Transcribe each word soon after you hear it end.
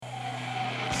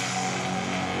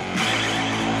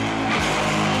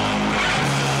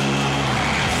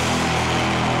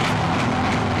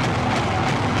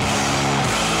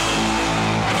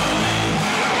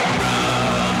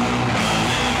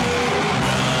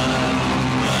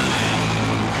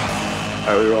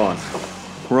Are we rolling?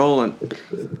 Rolling.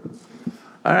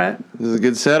 All right. This is a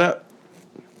good setup.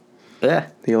 Yeah.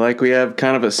 Do you like we have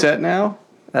kind of a set now?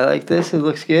 I like this. It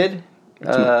looks good.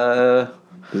 This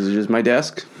is just my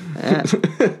desk. Yeah.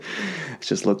 It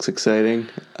just looks exciting.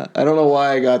 I don't know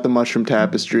why I got the mushroom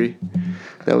tapestry.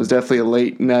 That was definitely a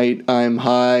late night, I'm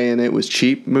high, and it was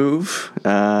cheap move.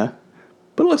 But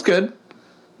it looks good.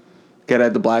 Gotta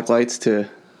add the black lights to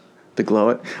glow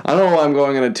it. I don't know why I'm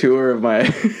going on a tour of my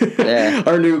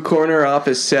our new corner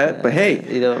office set, but hey.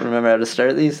 You don't remember how to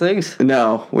start these things?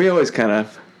 No, we always kind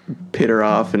of pit her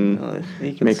off and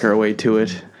make our way to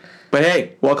it. But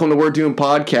hey, welcome to We're Doing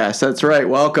Podcast. That's right,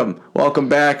 welcome. Welcome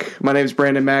back. My name's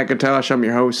Brandon McIntosh. I'm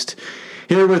your host.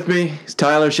 Here with me is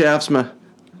Tyler Shafts, my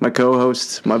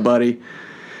co-host, my buddy.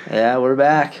 Yeah, we're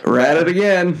back. We're at it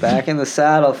again. Back in the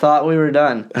saddle. Thought we were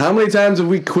done. How many times have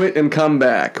we quit and come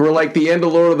back? We're like the end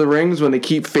of Lord of the Rings when they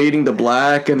keep fading to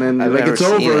black and then like it's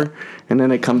over and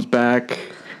then it comes back.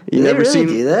 You never really seen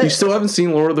do that? You still haven't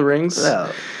seen Lord of the Rings? No.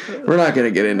 We're not going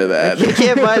to get into that. You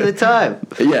can't buy the time.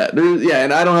 Yeah,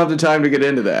 and I don't have the time to get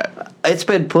into that. It's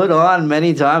been put on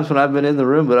many times when I've been in the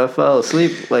room, but I fell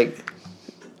asleep.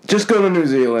 Just go to New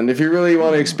Zealand if you really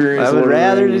want to experience. I would Lord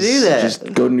rather of the Rings, to do that.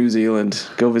 Just go to New Zealand.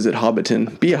 Go visit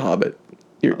Hobbiton. Be a hobbit.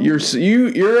 You're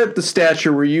at the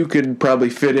stature where you could probably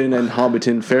fit in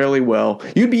Hobbiton fairly well.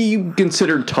 You'd be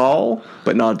considered tall,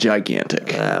 but not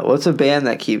gigantic. What's a band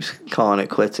that keeps calling it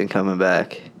quits and coming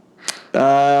back?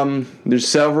 There's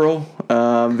several.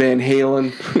 Van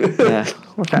Halen,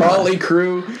 Motley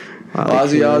Crue,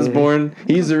 Ozzy Osbourne.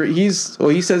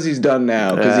 He says he's done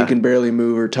now because he can barely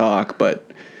move or talk, but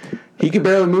he could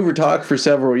barely move or talk for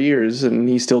several years, and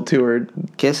he still toured.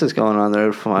 Kiss is going on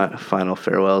their final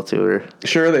farewell tour.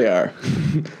 Sure they are.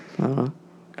 Oh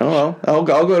well, I'll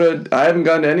go to. I haven't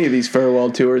gone to any of these farewell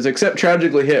tours except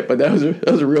Tragically Hip, but that was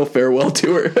a real farewell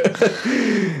tour.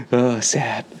 Oh,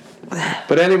 sad.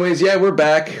 But anyways, yeah, we're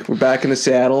back. We're back in the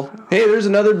saddle. Hey, there's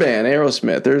another band,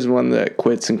 Aerosmith. There's one that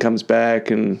quits and comes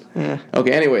back. And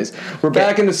okay, anyways, we're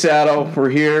back in the saddle. We're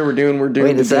here. We're doing.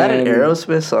 Wait, is that an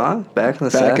Aerosmith song? Back in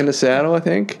the saddle. Back in the saddle, I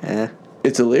think. Yeah,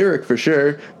 it's a lyric for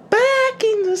sure. Back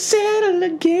in the saddle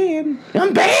again.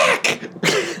 I'm back.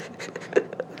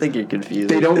 I think you're confused.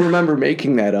 They don't remember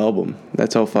making that album.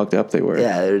 That's how fucked up they were.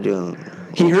 Yeah, they're doing.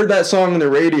 He heard that song on the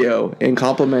radio and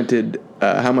complimented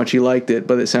how much he liked it,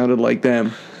 but it sounded like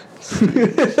them.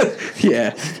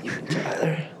 Yeah.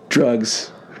 Drugs.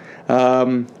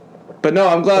 But no,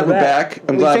 I'm glad we're back.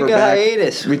 I'm glad we're back.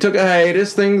 We took a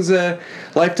hiatus. Things,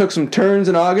 life took some turns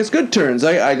in August. Good turns.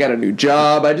 I got a new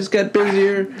job. I just got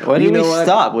busier. When did we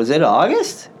stop? Was it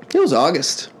August? It was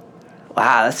August.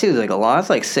 Wow, that seems like a lot. It's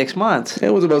like 6 months.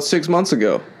 It was about 6 months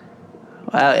ago.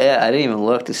 Wow, yeah, I didn't even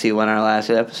look to see when our last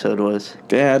episode was.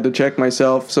 Yeah, I had to check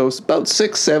myself. So it's about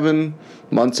 6-7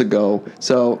 months ago.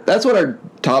 So that's what our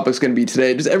topic's going to be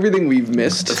today. Just everything we've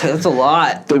missed. That's a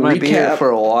lot. We might be here for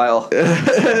a while.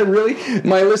 Really?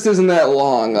 My list isn't that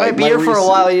long. Might be here for a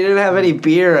while. You didn't have any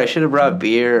beer. I should have brought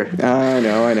beer. I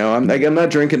know. I'm not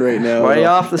drinking right now. Why are you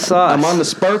off the sauce? I'm on the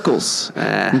Sparkles.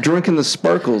 I'm drinking the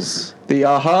Sparkles. The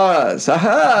Ahas.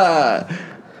 Aha!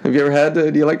 Have you ever had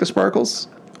do you like the Sparkles?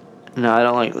 No, I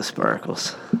don't like the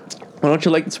Sparkles. Why don't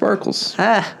you like the Sparkles?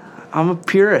 I'm a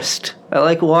purist. I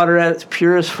like water at its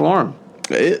purest form.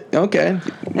 Okay.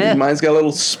 Yeah. Mine's got a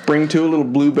little spring to it, a little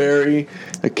blueberry,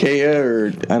 acacia, or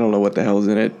I don't know what the hell's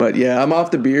in it. But yeah, I'm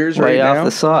off the beers right now. Why are you off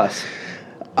the sauce?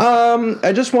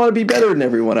 I just want to be better than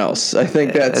everyone else. I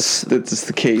think that's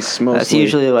the case mostly. That's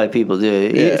usually why people do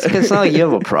it. Yeah. It's not like you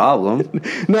have a problem.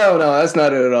 No, that's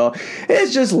not it at all.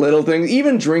 It's just little things.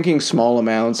 Even drinking small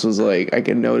amounts was like, I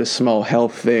could notice small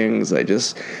health things. I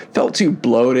just felt too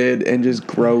bloated and just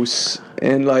gross.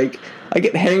 And like, I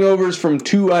get hangovers from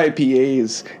 2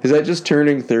 IPAs. Is that just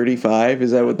turning 35?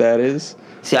 Is that what that is?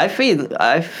 See, I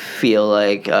feel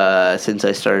like since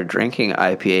I started drinking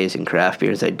IPAs and craft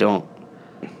beers, I don't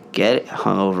get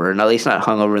hungover, and at least not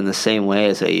hungover in the same way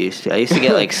as I used to. I used to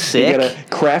get like sick. You got a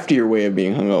craftier way of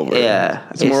being hungover. Yeah,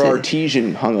 it's more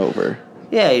artesian hungover.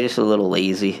 Yeah, you're just a little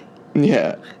lazy.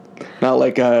 Yeah, not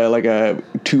like a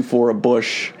 2 for a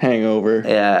bush hangover.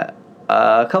 Yeah,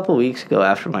 a couple weeks ago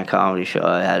after my comedy show,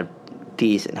 I had a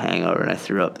decent hangover and I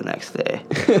threw up the next day.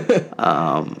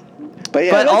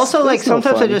 But also like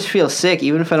sometimes I just feel sick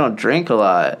even if I don't drink a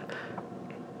lot.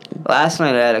 Last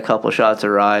night I had a couple shots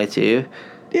of rye too.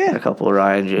 Yeah. A couple of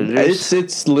rye and gingers.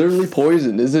 It's literally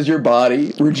poison. This is your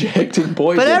body rejecting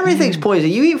poison. But everything's poison.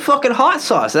 You eat fucking hot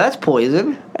sauce. That's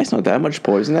poison. That's not that much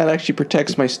poison. That actually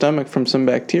protects my stomach from some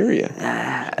bacteria.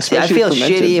 See, I feel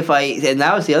shitty if and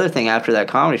that was the other thing after that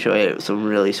comedy show, I ate some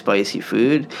really spicy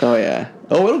food. Oh, yeah.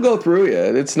 Oh, it'll go through you.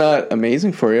 It's not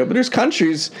amazing for you. But there's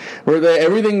countries where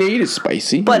everything they eat is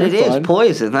spicy. But it is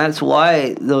poison. That's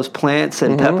why those plants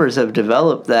and peppers have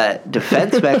developed that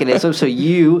defense mechanism so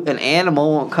you, an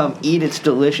animal, won't come eat its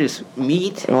delicious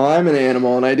meat. Well, I'm an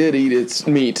animal, and I did eat its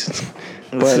meat.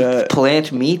 But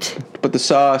plant meat. But the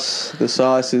sauce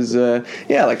is like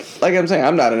I'm saying,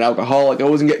 I'm not an alcoholic. I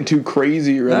wasn't getting too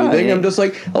crazy or anything. Yeah. I'm just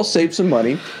like, I'll save some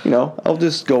money. I'll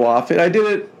just go off it. I did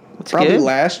it probably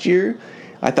last year.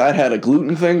 I thought I had a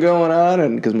gluten thing going on,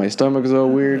 and because my stomach is all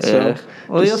weird. Yeah.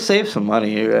 So you'll save some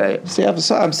money. You're right. See,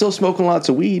 I'm still smoking lots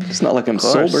of weed. It's not like I'm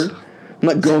sober. I'm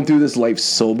not going through this life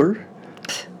sober.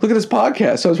 Look at this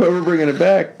podcast. That's why we're bringing it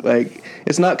back. Like,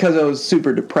 it's not because I was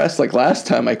super depressed like last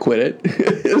time I quit it.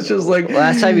 It's just like...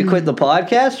 Last time you quit the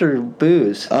podcast or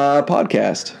booze?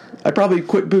 Podcast. I probably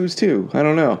quit booze too. I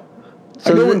don't know.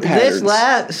 So we've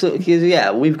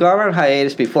gone on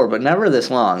hiatus before, but never this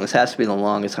long. This has to be the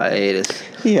longest hiatus.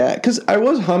 Yeah, because I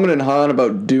was humming and hawing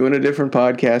about doing a different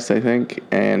podcast, I think,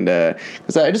 and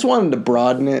because I just wanted to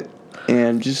broaden it.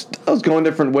 And I was going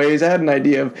different ways. I had an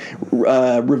idea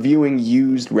of reviewing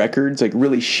used records, like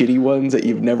really shitty ones that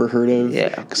you've never heard of. Yeah.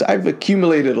 Because I've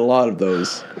accumulated a lot of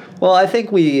those. Well, I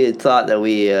think we thought that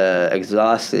we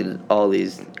exhausted all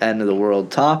these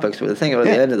end-of-the-world topics. But the thing about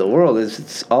the end of the world is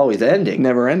it's always ending.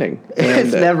 Never ending.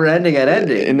 It's never ending at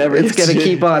ending. It's going to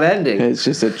keep on ending. It's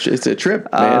just it's a trip,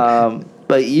 man.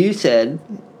 But you said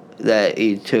that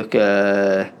you took...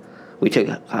 we took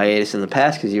hiatus in the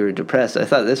past because you were depressed. I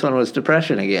thought this one was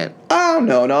depression again. Oh,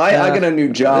 no. I got a new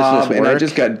job, and I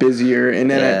just got busier. And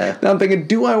then I'm thinking,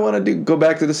 do I want to go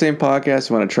back to the same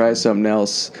podcast? I want to try something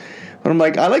else. But I'm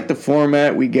like, I like the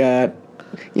format we got.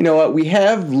 You know what? We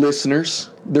have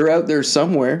listeners. They're out there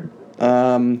somewhere.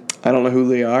 I don't know who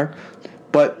they are.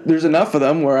 But there's enough of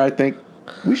them where I think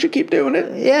we should keep doing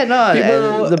it. Yeah,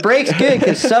 no, the break's good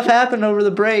because stuff happened over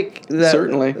the break.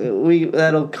 Certainly.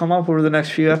 That'll come up over the next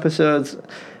few episodes.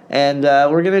 And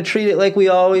we're going to treat it like we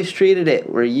always treated it,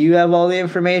 where you have all the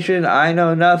information, I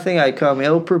know nothing, I come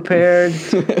ill-prepared,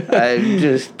 I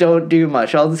just don't do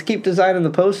much. I'll just keep designing the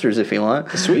posters if you want.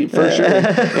 Sweet, for sure.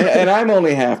 And I'm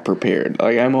only half prepared.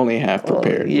 I'm only half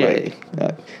prepared.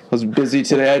 I was busy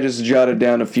today. I just jotted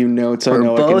down a few notes. I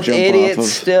know I can jump off of. We're both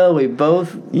idiots still. We're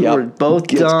both dumb.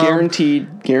 It's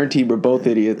guaranteed we're both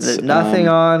idiots.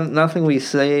 Nothing we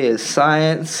say is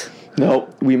science.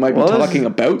 No, we might be talking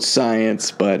about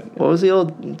science, but... What was the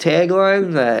old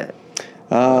tagline that...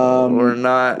 we're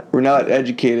not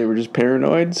educated, we're just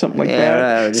paranoid, something like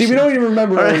that. See, we don't even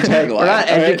remember our own tagline. We're not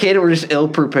educated, we're just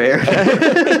ill-prepared.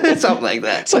 Something like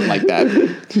that. Something like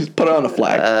that. Just put it on a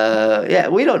flag.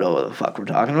 We don't know what the fuck we're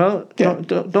talking about. Yeah.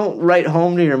 Don't write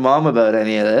home to your mom about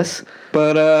any of this.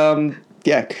 But,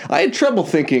 I had trouble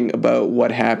thinking about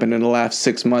what happened in the last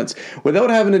 6 months. Without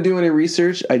having to do any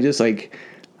research,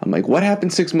 I'm like, what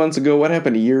happened 6 months ago? What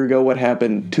happened a year ago? What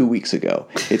happened 2 weeks ago?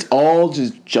 It's all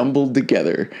just jumbled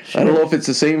together. Sure. I don't know if it's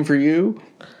the same for you.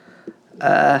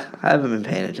 I haven't been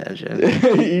paying attention.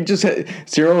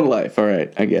 It's your own life. All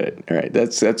right, I get it. All right,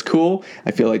 that's cool.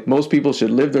 I feel like most people should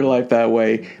live their life that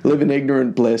way. Live in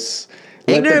ignorant bliss.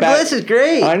 Ignorant bliss is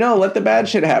great. I know. Let the bad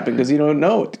shit happen because you don't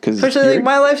know it. Especially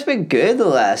my life's been good the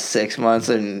last 6 months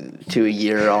and to a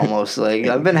year almost.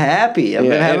 I've been happy. I've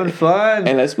been having fun.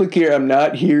 And let's be clear. I'm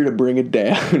not here to bring it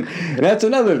down. And that's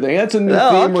another thing. That's a new theme.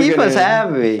 I'll keep us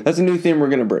happy. That's a new theme we're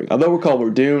gonna bring. Although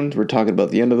we're doomed. We're talking about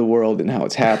the end of the world and how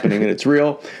it's happening and it's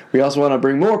real. We also want to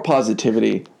bring more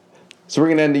positivity. So we're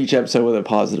going to end each episode with a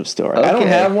positive story. Okay. I don't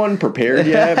have one prepared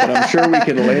yet, but I'm sure we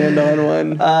can land on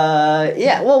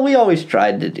one. We always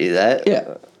tried to do that.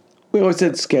 Yeah. We always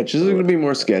said sketches. There's going to be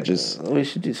more sketches. We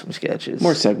should do some sketches.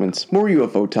 More segments. More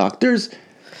UFO talk.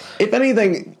 If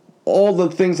anything, all the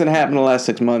things that happened in the last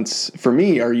 6 months, for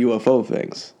me, are UFO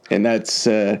things. And that's...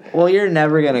 you're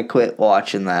never going to quit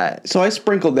watching that. So I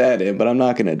sprinkled that in, but I'm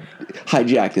not going to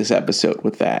hijack this episode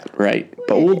with that, right?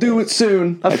 But we'll do it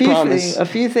soon, I promise. A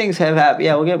few things have happened.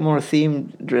 Yeah, we'll get more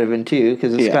theme-driven, too,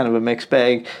 because it's kind of a mixed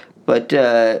bag. But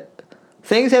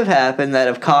things have happened that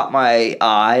have caught my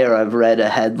eye, or I've read a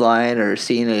headline or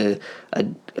seen a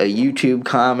YouTube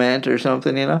comment or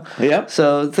something, you know? Yeah.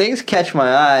 So things catch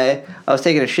my eye. I was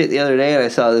taking a shit the other day, and I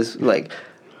saw this,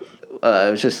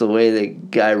 it was just the way the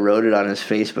guy wrote it on his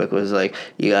Facebook was like,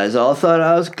 you guys all thought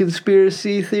I was a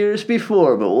conspiracy theorist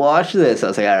before, but watch this. I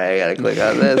was like, all right, I gotta click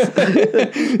on this.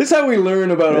 This is how we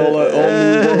learn about all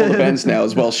new world events now,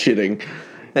 as well shitting.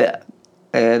 Yeah.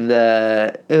 And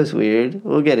it was weird.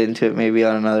 We'll get into it maybe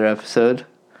on another episode.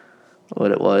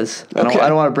 what it was. I Okay.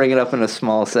 don't want to bring it up in a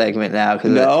small segment now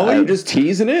because you're just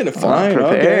teasing it. Fine, okay,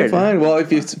 prepared. fine. Well,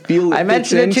 if you feel I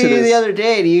mentioned it to you the other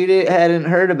day, and you hadn't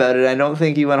heard about it. I don't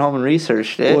think you went home and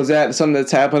researched it. Was that something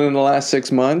that's happened in the last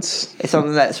 6 months? It's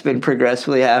something that's been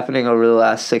progressively happening over the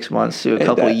last 6 months to a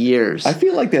couple of years. I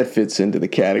feel like that fits into the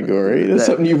category. That's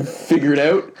something you figured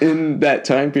out in that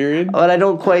time period. But I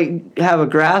don't quite have a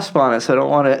grasp on it, so I don't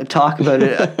want to talk about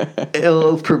it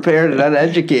ill-prepared and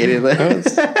uneducated.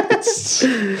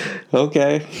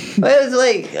 Okay. But it's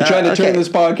like... You trying to turn this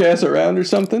podcast around or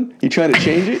something? You trying to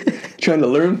change it? You trying to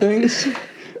learn things?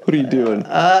 What are you doing?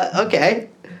 Okay.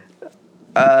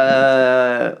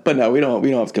 But no, we don't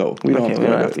have to go. We don't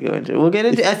have to go into it. We'll get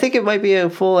into... I think it might be a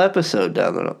full episode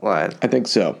down the line. I think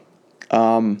so.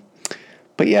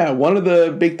 But yeah, one of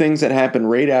the big things that happened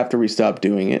right after we stopped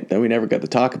doing it that we never got to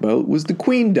talk about was the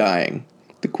Queen dying.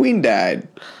 The Queen died.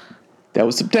 That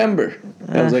was September.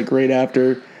 That was like right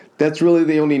after. That's really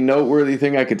the only noteworthy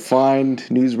thing I could find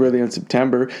newsworthy in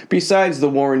September, besides the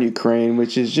war in Ukraine,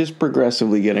 which is just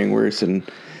progressively getting worse. And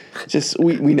just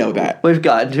we know that. We've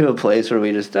gotten to a place where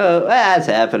we just, it's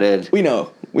happening. We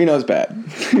know it's bad.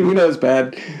 We know it's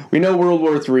bad. We know World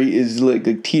War III is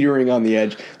like teetering on the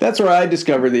edge. That's where I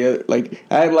discovered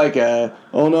I had like a,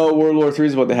 oh no, World War III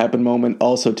is about to happen moment,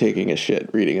 also taking a shit,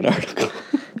 reading an article.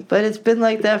 But it's been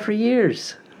like that for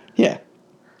years. Yeah.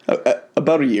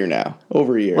 About a year now.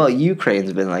 Over a year. Well,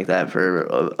 Ukraine's been like that for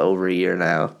over a year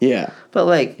now. Yeah. But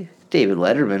like, David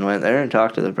Letterman went there and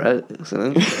talked to the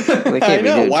president. I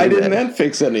know. Why didn't that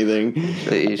fix anything?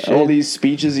 All these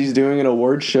speeches he's doing at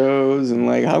award shows, and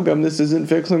like, how come this isn't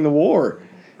fixing the war?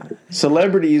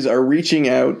 Celebrities are reaching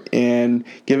out and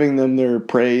giving them their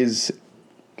praise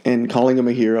and calling him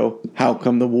a hero. How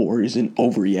come the war isn't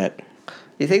over yet?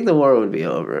 You think the war would be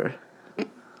over?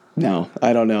 No,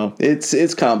 I don't know.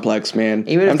 It's complex, man.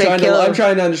 Even if I'm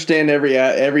trying to understand every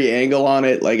angle on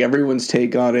it, like everyone's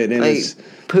take on it, and like,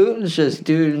 Putin's just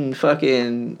doing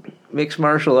fucking mixed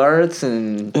martial arts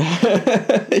and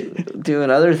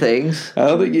doing other things. I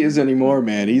don't think he is anymore,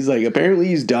 man. Apparently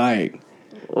he's dying.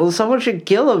 Well, someone should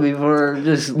kill him before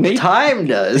time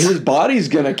does. His body's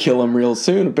gonna kill him real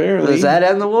soon. Apparently, does that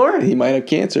end the war? He might have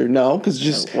cancer. No,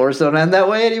 because wars don't end that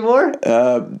way anymore.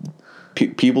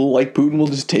 People like Putin will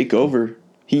just take over.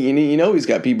 He's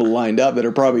got people lined up that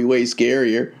are probably way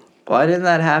scarier. Why didn't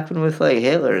that happen with like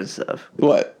Hitler and stuff?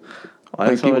 What? Why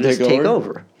didn't someone just take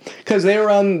over? Because they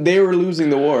were losing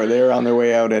the war. They were on their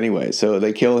way out anyway. So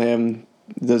they kill him.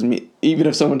 Doesn't mean even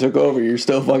if someone took over, you're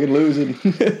still fucking losing.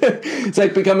 It's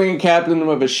like becoming a captain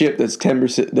of a ship that's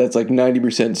 10%, that's like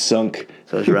 90% sunk.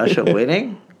 So is Russia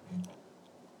winning?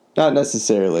 Not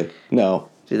necessarily. No.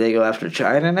 Do they go after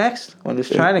China next? When does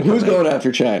China come Who's going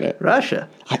after China? Russia.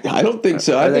 I don't think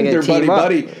so. I think they're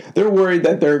buddy-buddy. They're worried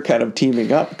that they're kind of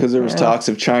teaming up because there was talks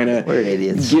of China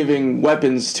giving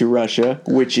weapons to Russia,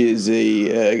 which is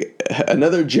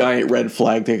another giant red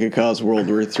flag that could cause World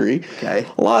War III. Okay.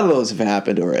 A lot of those have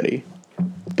happened already.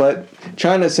 But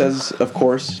China says, of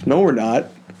course, no, we're not.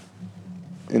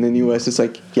 And then the U.S. is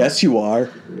like, yes, you are.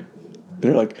 And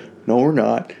they're like, no, we're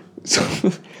not.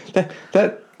 So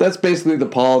that's basically the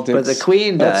politics. But the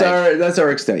Queen died. That's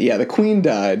our extent. Yeah, the Queen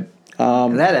died.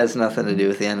 And that has nothing to do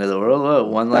with the end of the world. Oh,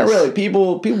 one less. Not really.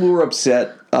 People were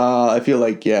upset. I feel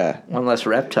like, yeah. One less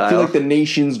reptile. I feel like the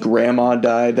nation's grandma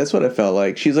died. That's what I felt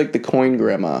like. She's like the coin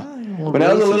grandma. When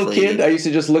I was a little kid, I used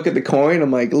to just look at the coin.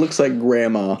 I'm like, it looks like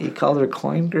grandma. You called her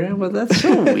coin grandma? That's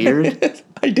so weird.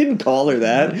 I didn't call her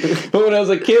that. But when I was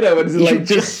a kid, I was like,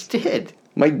 just did.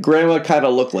 My grandma kind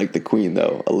of looked like the Queen,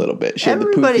 though, a little bit. She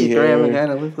Everybody's had the poofy hair. grandma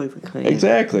kind of looked like the Queen.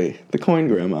 Exactly. The coin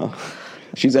grandma.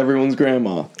 She's everyone's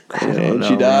grandma. And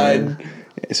she died. Man.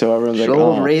 So everyone's like,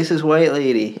 old racist white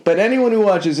lady. But anyone who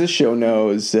watches this show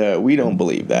knows we don't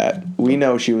believe that. We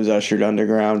know she was ushered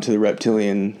underground to the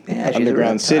reptilian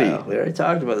underground city. We already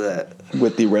talked about that.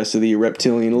 With the rest of the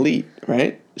reptilian elite,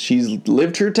 right? She's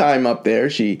lived her time up there.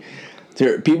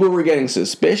 People were getting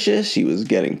suspicious. She was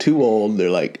getting too old. They're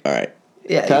like, all right.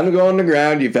 Yeah, time to go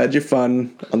underground. You've had your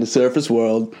fun on the surface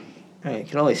world. Right, you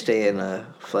can only stay in a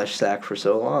flesh sack for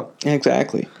so long.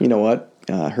 Exactly. You know what?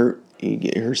 Her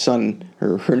son,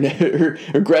 her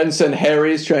grandson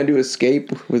Harry's trying to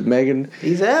escape with Meghan.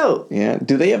 He's out. Yeah.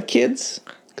 Do they have kids?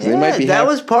 Yeah, they might be that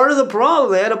was part of the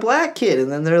problem. They had a black kid,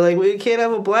 and then they're like, we can't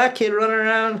have a black kid running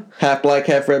around. Half black,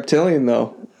 half reptilian,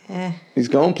 though. He's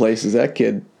going places, that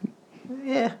kid.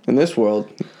 Yeah. In this world.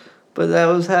 But that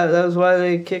was why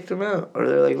they kicked him out. Or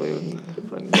they're like,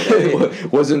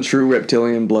 wasn't true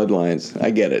reptilian bloodlines.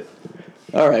 I get it.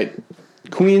 All right.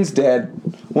 Queen's dead.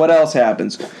 What else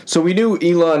happens? So we knew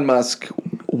Elon Musk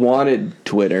wanted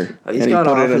Twitter. He's and gone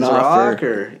he put off in an his offer.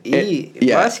 rocker.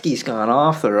 Yeah. Muskie's gone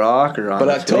off the rocker on But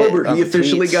the October, on he the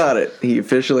officially tweets. got it. He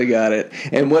officially got it.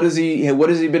 And what has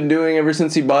he been doing ever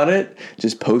since he bought it?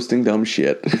 Just posting dumb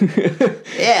shit.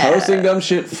 Yeah. Posting dumb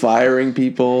shit, firing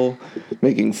people,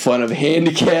 making fun of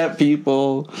handicapped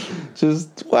people.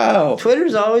 Just wow.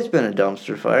 Twitter's always been a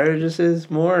dumpster fire. It just is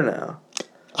more now.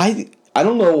 I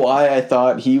don't know why I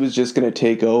thought he was just going to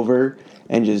take over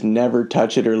and just never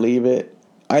touch it or leave it.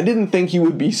 I didn't think he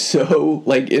would be so,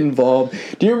 like, involved.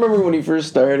 Do you remember when he first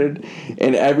started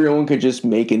and everyone could just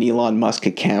make an Elon Musk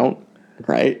account,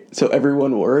 right? So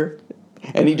everyone were.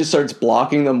 And he just starts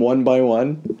blocking them one by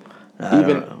one. I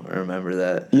don't remember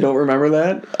that. You don't remember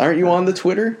that? Aren't you on the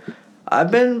Twitter? I've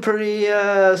been pretty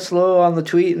slow on the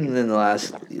tweeting in the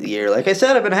last year. Like I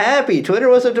said, I've been happy. Twitter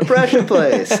was a depression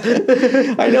place.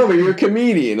 I know, but you're a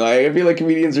comedian. Like, I feel like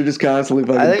comedians are just constantly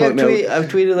fucking I think putting I've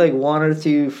tweeted like one or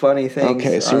two funny things.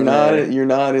 Okay, so you're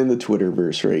not in the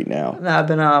Twitterverse right now. No, I've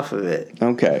been off of it.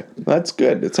 Okay, that's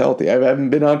good. It's healthy. I haven't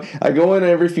been on. I go in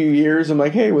every few years. I'm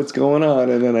like, hey, what's going on?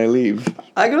 And then I leave.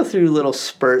 I go through little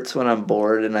spurts when I'm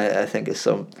bored, and I think it's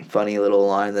some funny little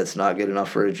line that's not good enough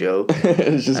for a joke.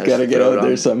 It's just got to get out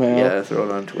there somehow. Yeah, throw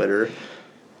it on Twitter.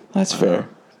 That's fair.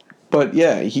 But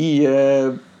yeah,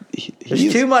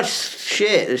 There's too much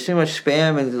shit. There's too much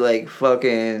spam and like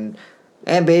fucking,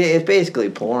 and it's basically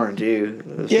porn too.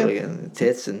 It's fucking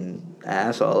tits and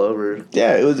ass all over.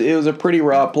 Yeah, it was a pretty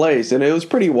raw place, and it was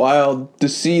pretty wild to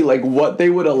see like what they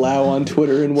would allow on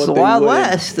Twitter and what it's they Wild would.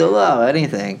 West. They'll allow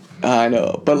anything. I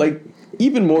know, but like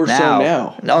even more so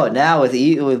now. No, now with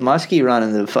Muskie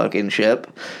running the fucking ship.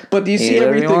 But do you see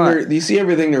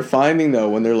everything they're finding though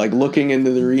when they're like looking into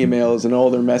their emails and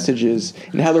all their messages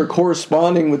and how they're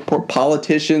corresponding with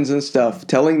politicians and stuff,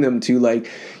 telling them to like,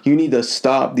 you need to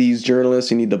stop these journalists,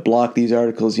 you need to block these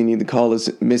articles, you need to call this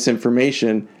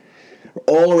misinformation,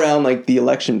 all around like the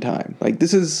election time. Like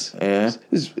this is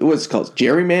what's it called,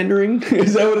 gerrymandering?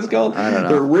 Is that what it's called? I don't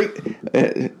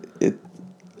know.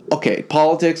 Okay,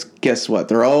 politics, guess what?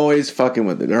 They're always fucking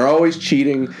with it. They're always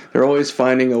cheating. They're always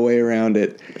finding a way around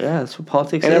it. Yeah, that's what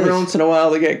politics and is. And every once in a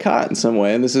while they get caught in some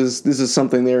way. And this is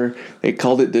something they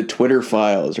called it the Twitter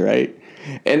files, right?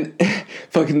 And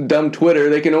fucking dumb Twitter,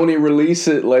 they can only release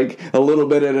it like a little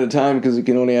bit at a time because it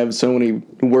can only have so many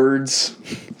words.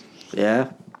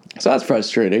 Yeah. So that's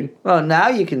frustrating. Well, now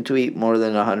you can tweet more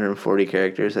than 140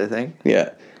 characters, I think. Yeah.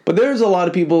 But there's a lot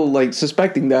of people like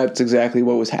suspecting that's exactly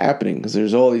what was happening because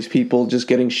there's all these people just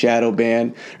getting shadow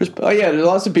banned. There's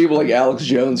lots of people like Alex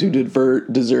Jones who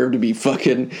deserve to be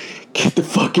fucking get the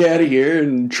fuck out of here,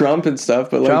 and Trump and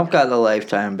stuff. But Trump got the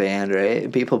lifetime ban,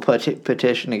 right? People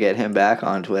petition to get him back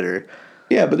on Twitter.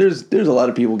 Yeah, but there's a lot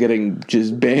of people getting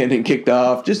just banned and kicked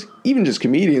off. Just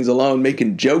comedians alone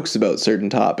making jokes about certain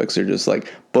topics are just like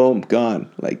boom,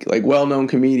 gone. Like well-known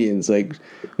comedians like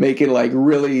making like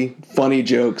really funny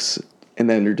jokes, and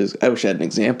then they're just. I wish I had an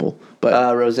example,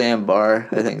 but Roseanne Barr.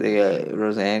 I think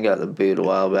Roseanne got the boot a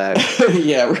while back.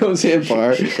 Yeah, Roseanne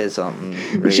Barr. She said something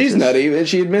racist. But she's nutty, and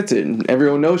she admits it. And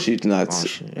everyone knows she's nuts.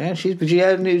 She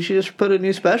just put a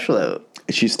new special out.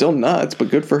 She's still nuts, but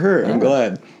good for her. Yeah. I'm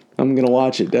glad. I'm gonna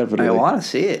watch it definitely. I want to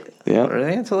see it. Yeah, I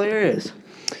think it's hilarious.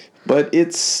 But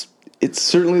it's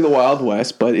certainly the Wild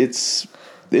West. But it's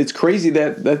crazy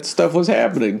that stuff was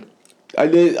happening.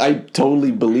 I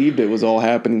totally believed it was all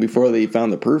happening before they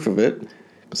found the proof of it.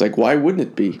 It's like, why wouldn't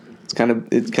it be? It's kind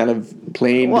of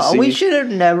plain. Well, to see. We should have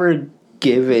never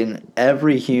given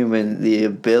every human the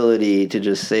ability to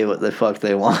just say what the fuck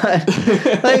they want.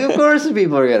 Like, of course, the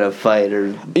people are gonna fight.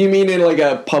 Or you mean in like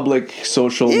a public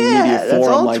social media forum like that? That's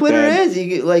all Twitter is.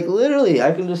 You like literally,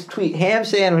 I can just tweet ham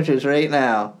sandwiches right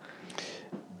now.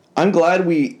 I'm glad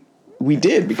we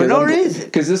did because for no reason.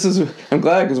 Because I'm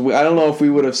glad because I don't know if we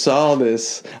would have saw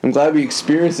this. I'm glad we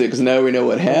experienced it because now we know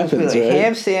what happens. Right?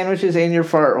 Ham sandwiches in your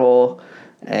fart hole.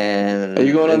 And are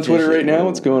you going on Twitter right now?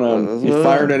 What's going on? You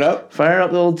firing it up? Firing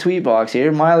up the old tweet box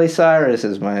here. Miley Cyrus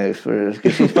is my first.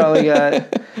 Because she's probably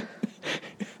got.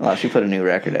 Well, she put a new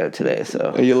record out today,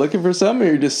 so. Are you looking for something,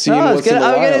 or you're just seeing what's in the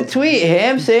wild? I'm gonna tweet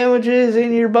ham sandwiches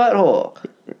in your butthole.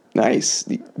 Nice.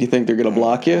 You think they're gonna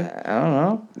block you? I don't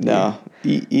know. No.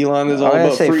 Elon is all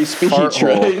about free speech,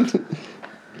 right?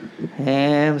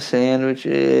 Ham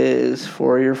sandwiches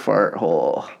for your fart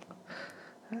hole.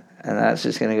 And that's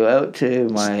just going to go out to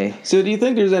my... So do you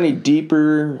think there's any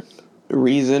deeper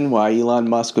reason why Elon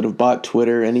Musk would have bought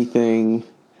Twitter? Anything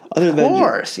other than... Of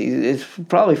course. It's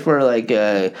probably for, like,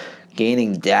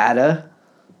 gaining data.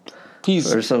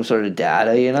 Or some sort of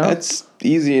data, you know? That's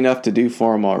easy enough to do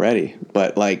for him already.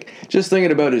 But, like, just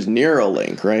thinking about his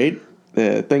Neuralink, right?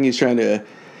 The thing he's trying to...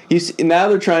 Now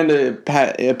they're trying to.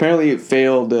 Apparently, it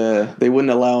failed. They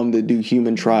wouldn't allow him to do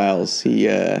human trials. He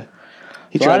a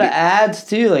lot of ads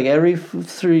too. Like every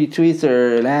 3 tweets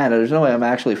are an ad. There's no way I'm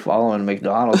actually following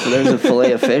McDonald's. So there's a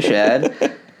fillet of fish ad.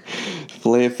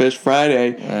 Fillet of Fish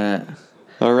Friday.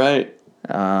 All right.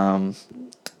 So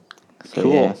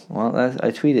cool. Yeah. Well,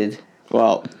 I tweeted.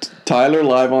 Well, Tyler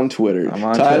live on Twitter. I'm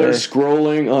on Tyler Twitter.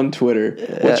 Scrolling on Twitter.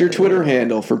 What's your Twitter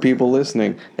handle for people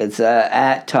listening? It's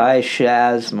at Ty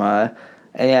Shazma.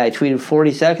 And yeah, I tweeted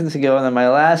 40 seconds ago, and then my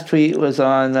last tweet was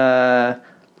on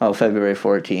February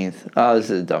 14th. Oh, this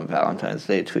is a dumb Valentine's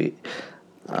Day tweet.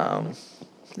 It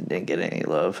didn't get any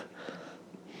love.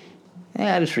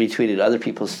 Yeah, I just retweeted other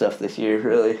people's stuff this year,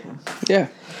 really. Yeah.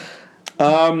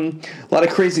 A lot of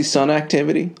crazy sun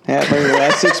activity happening in the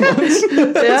last 6 months.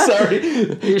 Yeah. Sorry.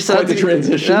 Your Quite the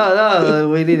transition. No,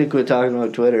 we need to quit talking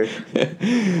about Twitter.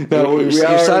 No, Your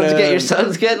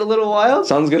son's getting a little wild?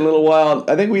 Sun's getting a little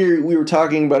wild. I think we were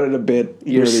talking about it a bit.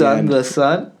 Your son, the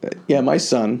son? Yeah, my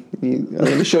son. I'm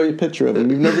going to show you a picture of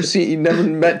him. You've never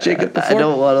met Jacob before? I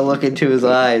don't want to look into his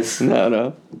eyes.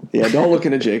 No. Yeah, don't look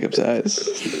into Jacob's eyes.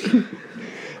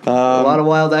 A lot of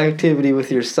wild activity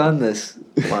with your son this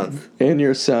month. And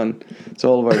your son. It's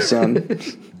all of our son.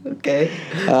 Okay.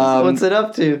 What's it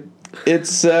up to?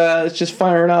 It's just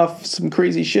firing off some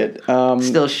crazy shit.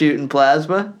 Still shooting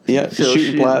plasma? Yeah, Still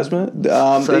shooting plasma.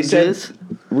 They said jizz?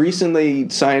 recently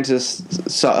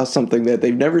scientists saw something that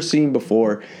they've never seen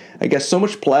before. I guess so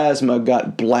much plasma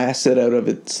got blasted out of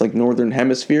its northern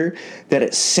hemisphere that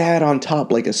it sat on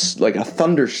top like a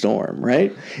thunderstorm,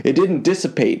 right? It didn't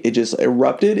dissipate. It just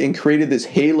erupted and created this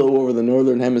halo over the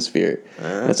northern hemisphere.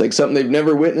 That's like something they've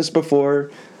never witnessed before.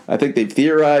 I think they've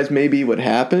theorized maybe what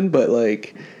happened, but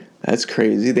that's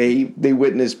crazy. They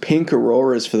witnessed pink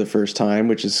auroras for the first time,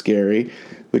 which is scary,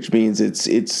 which means this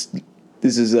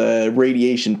is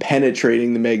radiation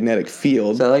penetrating the magnetic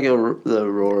field. Is that like the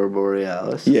Aurora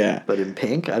Borealis? Yeah. But in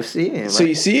pink? I've seen it. So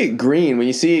you see it green. When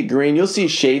you see it green, you'll see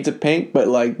shades of pink, but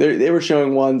they were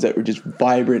showing ones that were just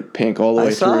vibrant pink all the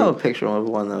way through. I saw a picture of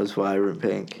one that was vibrant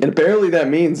pink. And apparently that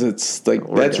means that's dead.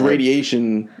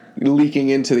 radiation leaking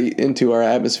into our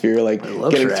atmosphere,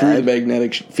 getting through the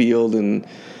magnetic field, and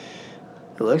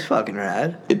it looks fucking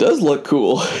rad. it does look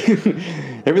cool.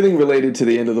 Everything related to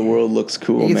the end of the world looks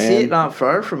cool, You can man. see it not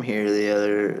far from here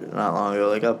not long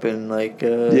ago, up in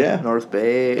North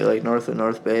Bay, north of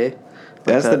North Bay.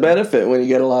 That's the benefit when you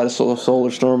get a lot of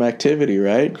solar storm activity,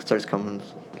 right? It starts coming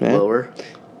Yeah. lower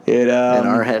It in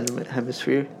our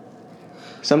hemisphere.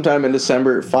 sometime in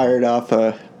December it fired off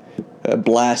a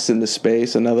blast into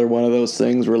space. Another one of those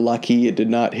things. We're lucky it did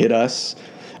not hit us.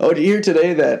 Oh, did you hear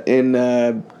today that in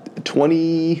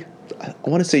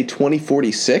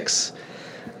 2046,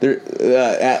 they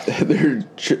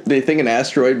think an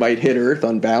asteroid might hit Earth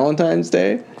on Valentine's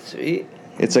Day? Sweet.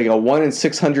 It's like a 1 in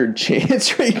 600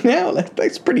 chance right now.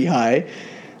 That's pretty high.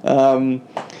 But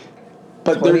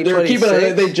they're keeping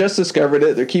it. They just discovered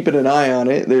it. They're keeping an eye on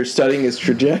it. They're studying its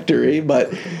trajectory.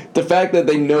 But the fact that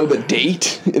they know the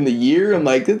date and the year, I'm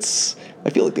like, I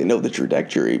feel like they know the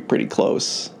trajectory pretty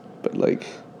close. But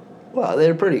Well,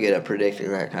 they're pretty good at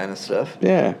predicting that kind of stuff.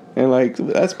 yeah, and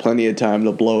that's plenty of time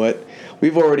to blow it.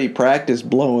 We've already practiced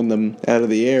blowing them out of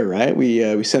the air, right?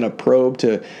 We sent a probe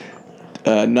to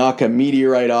knock a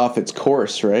meteorite off its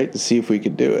course, right, to see if we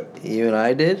could do it. You and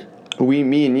I did? Me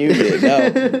and you did. No,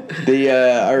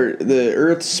 the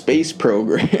Earth Space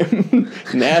Program,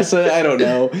 NASA. I don't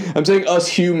know. I'm saying us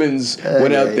humans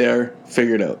went out there,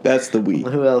 figured out. That's the we.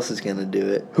 Who else is gonna do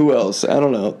it? Who else? I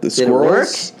don't know. The Did it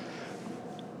squirrels.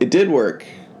 It did work.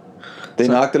 They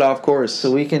knocked it off course. So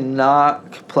we can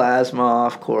knock plasma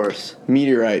off course.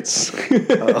 Meteorites.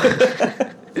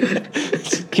 Oh.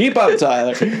 Keep up,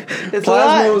 Tyler. It's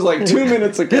Plasma was 2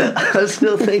 minutes ago. I was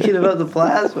still thinking about the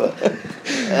plasma.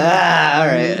 All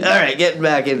right, getting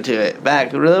back into it. A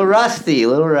little rusty.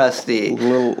 Little rusty.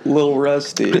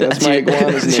 That's my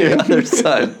iguana's That's name. your other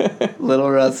son, Little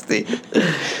Rusty.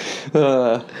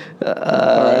 All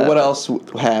right, what else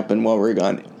happened while we were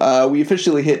gone? We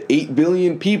officially hit 8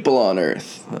 billion people on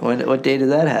Earth. What day did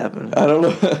that happen? I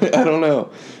don't know.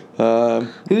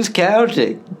 Who's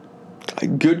counting?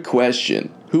 Good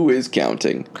question. Who is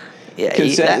counting? Yeah,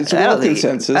 It's world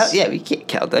consensus. Yeah, we can't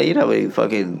count that. You know, we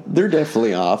fucking. They're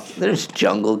definitely off. There's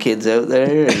jungle kids out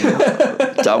there, and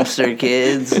dumpster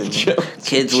kids, and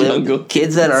kids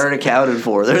that aren't accounted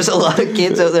for. There's a lot of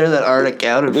kids out there that aren't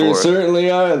accounted There for.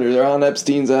 certainly are. They're on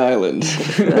Epstein's island.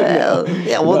 Well,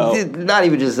 not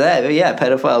even just that. But yeah,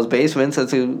 pedophiles' basements.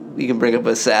 That's you can bring up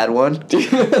a sad one.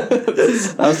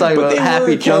 I was talking about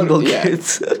happy jungle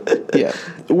kids. Yeah,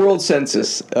 the world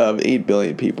census of 8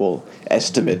 billion people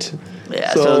estimate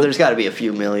Yeah, so there's got to be a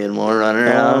few million more running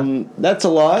around. That's a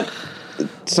lot.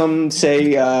 Some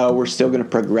say we're still going to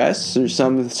progress, or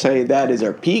some say that is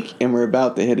our peak and we're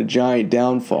about to hit a giant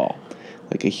downfall,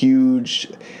 like a huge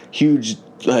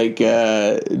like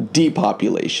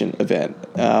depopulation event.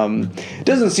 It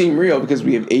doesn't seem real because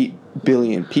we have 8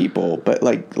 billion people, but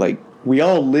like we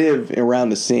all live around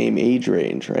the same age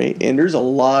range, right? And there's a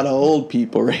lot of old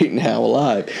people right now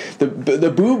alive. The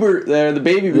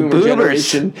baby boomer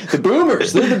generation, the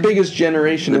boomers, they're the biggest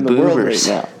generation in the world right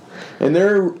now. And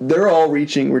they're all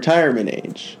reaching retirement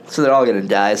age. So they're all going to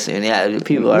die soon. Yeah,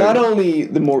 people are. Not only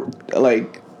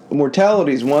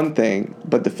mortality is one thing,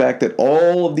 but the fact that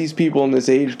all of these people in this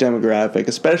age demographic,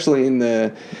 especially in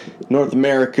the North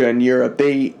America and Europe,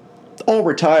 they all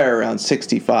retire around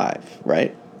 65,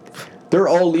 right? They're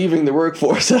all leaving the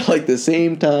workforce at like the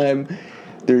same time.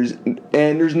 There's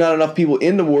not enough people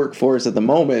in the workforce at the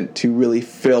moment to really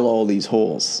fill all these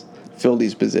holes, fill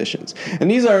these positions. And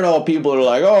these aren't all people that are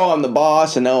like, oh, I'm the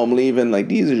boss and now I'm leaving. Like,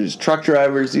 these are just truck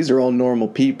drivers. These are all normal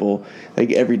people,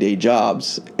 like everyday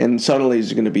jobs. And suddenly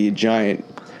there's going to be a giant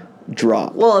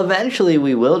drop. Well, eventually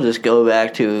we will just go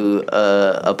back to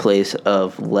a place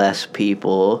of less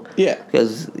people. Yeah.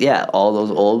 Because, all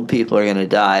those old people are going to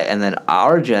die, and then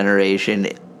our generation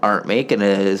aren't making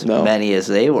as many as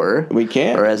they were. We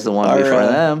can't. Or as the one before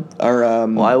them.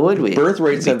 Why would we? Birth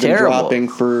rates have been dropping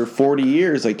for 40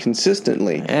 years, like,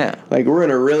 consistently. Yeah. Like, we're in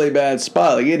a really bad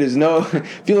spot. Like, it is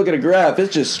if you look at a graph,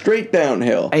 it's just straight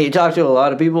downhill. And you talk to a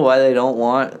lot of people why they don't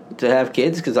want to have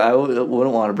kids, because I wouldn't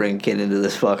want to bring a kid into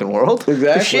this fucking world.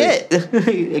 Exactly. Shit.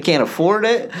 I can't afford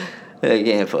it. I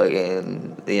can't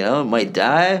fucking, it might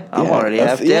die. I'm already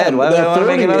half dead. Why would I want to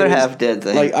make another half dead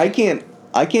thing? Like, I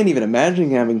can't even imagine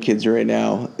having kids right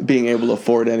now, being able to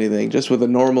afford anything just with a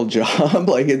normal job.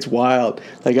 Like, it's wild.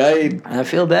 Like, I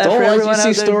feel bad for everyone out there doing it. Don't let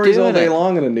you see stories all day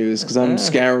long in the news because I'm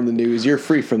scouring the news. You're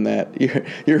free from that.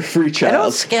 You're a free child. I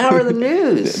don't scour the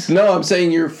news. No, I'm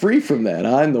saying you're free from that.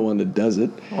 I'm the one that does it.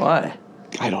 Why?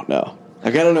 I don't know.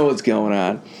 Like, I don't know what's going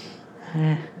on.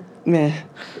 Meh.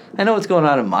 I know what's going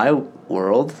on in my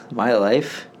world, my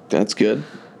life. That's good.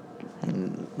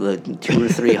 And the 2 or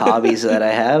 3 hobbies that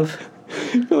I have.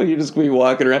 I feel like you're just going to be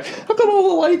walking around. How come all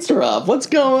the lights are off? What's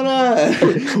going on?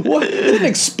 What? An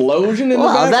explosion in the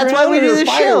background? That's why we do the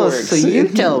fireworks? show, so you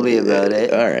tell me about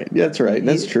it. All right. That's right.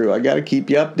 That's true. I got to keep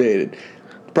you updated.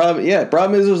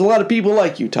 Problem is there's a lot of people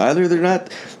like you, Tyler.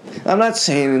 I'm not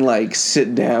saying, like,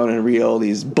 sit down and read all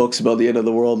these books about the end of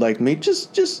the world like me.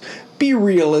 Just be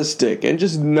realistic and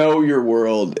just know your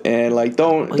world. And, like,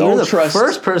 don't trust... You're the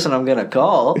first person I'm going to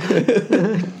call.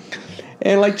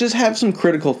 And, like, just have some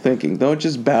critical thinking. Don't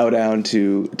just bow down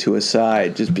to a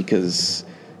side just because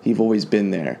you've always been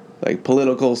there. Like,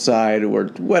 political side or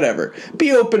whatever.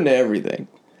 Be open to everything.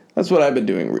 That's what I've been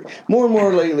doing. More and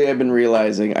more lately, I've been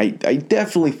realizing I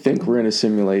definitely think we're in a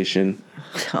simulation.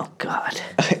 Oh, God.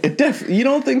 You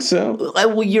don't think so?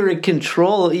 Well, you're in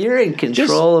control. You're in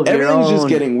control of your own everything's just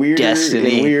getting weirder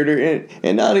destiny. And weirder.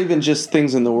 And not even just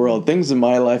things in the world. Things in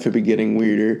my life have been getting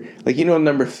weirder. Like,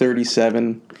 number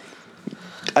 37...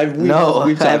 I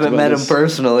haven't met him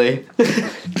personally. He's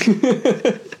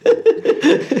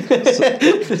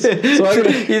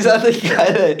not the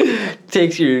guy that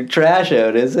takes your trash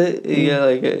out, is it?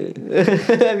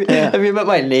 Have you met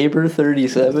my neighbor,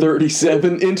 37?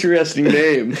 37, interesting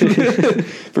name.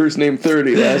 First name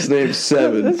 30, last name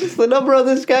 7. That's just the number of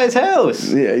this guy's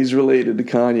house. Yeah, he's related to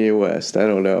Kanye West. I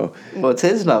don't know. What's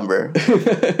his number?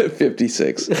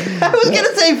 56. I was going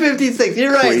to say 56.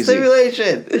 You're right. Crazy.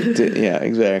 Simulation. Yeah,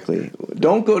 exactly.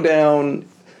 Don't go down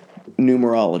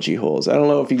numerology holes. I don't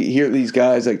know if you hear these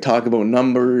guys like talk about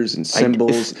numbers and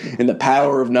symbols and the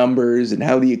power of numbers and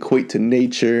how they equate to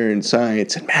nature and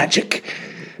science and magic,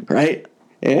 right?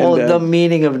 And, the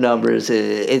meaning of numbers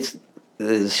is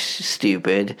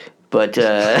stupid, but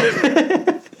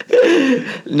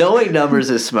knowing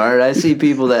numbers is smart. I see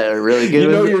people that are really good.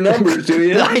 You know your numbers, do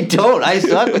you? I don't. I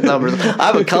suck with numbers.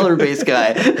 I'm a color-based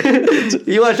guy.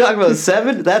 You want to talk about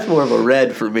 7? That's more of a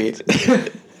red for me.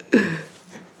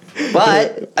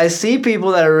 But I see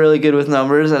people that are really good with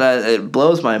numbers, and it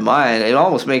blows my mind. It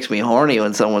almost makes me horny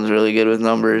when someone's really good with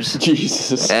numbers.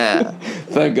 Jesus. Yeah.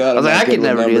 Thank God. I was like, I could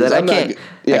never do that. I can't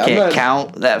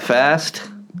count that fast.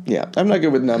 Yeah, I'm not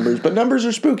good with numbers, but numbers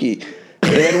are spooky.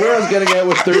 And where I was getting at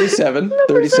was 37.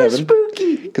 37.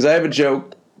 Spooky. Because I have a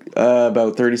joke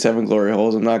about 37 glory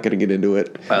holes. I'm not going to get into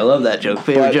it. I love that joke.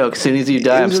 Favorite joke. As soon as you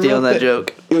die, I'm stealing that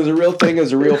joke. It was a real thing. It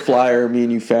was a real flyer me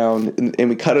and you found. And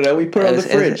we cut it out. We put it on the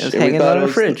fridge. It's hanging on the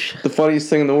fridge. The funniest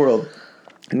thing in the world.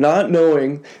 not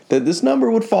knowing that this number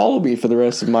would follow me for the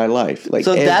rest of my life. Like,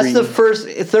 so that's the first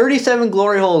 37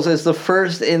 glory holes is the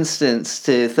first instance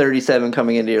to 37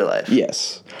 coming into your life.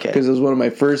 Yes, Okay. because it was one of my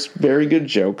first very good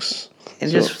jokes.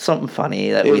 It's So- just something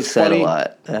funny that It we was said funny. a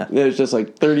lot. Yeah. It's just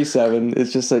like 37.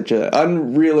 It's just such an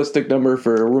unrealistic number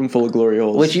for a room full of glory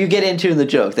holes. Which you get into in the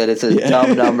joke that it's a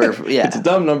dumb number. Yeah. It's a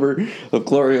dumb number of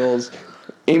glory holes.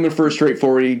 Aiming for a straight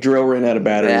 40. Drill ran out of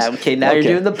batteries. Yeah, okay, now you're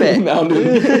doing the bit. Now I'm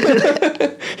doing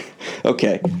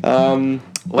Okay.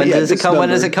 When does it come? When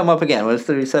does it come up again? When does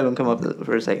 37 come up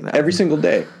for a second? Now? Every single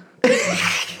day.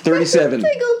 37.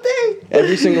 single day.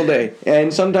 Every single day.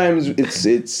 And sometimes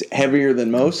it's heavier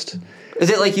than most. Is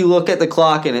it like you look at the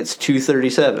clock and it's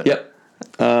 2:37? Yep.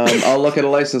 I'll look at a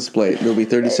license plate. There'll be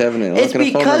 37 in it. I'll It's look at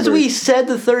a phone because number. we said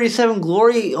the 37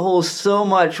 glory holes so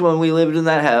much when we lived in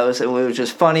that house, and it was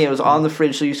just funny. It was on the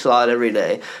fridge, so you saw it every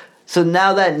day. So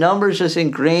now that number's just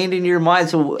ingrained in your mind.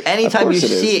 So anytime you course it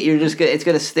see is. it, you're just it's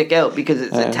gonna stick out because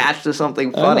it's attached to something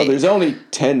I don't know, funny. there's only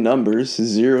 10 numbers,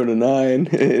 0 to 9,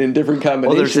 in different Well,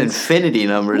 combinations. there's infinity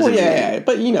numbers. Well, yeah,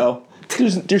 but you know,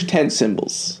 there's 10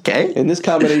 symbols. Okay. And this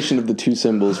combination of the two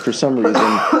symbols, for some reason,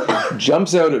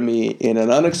 jumps out at me in an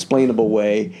unexplainable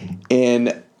way.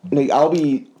 And like, I'll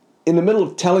be in the middle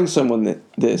of telling someone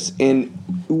this, and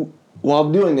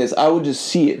while doing this, I would just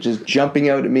see it just jumping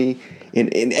out at me in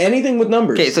anything with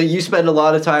numbers. Okay, so you spend a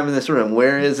lot of time in this room.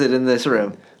 Where is it in this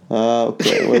room?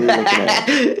 Okay, what are we looking at?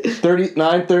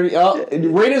 9:30. Oh,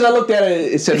 right as I looked at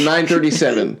it, it said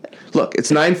 9:37. Look, it's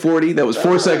 9:40. That was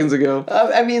 4 seconds ago.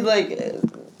 I mean, like,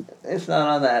 it's not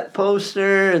on that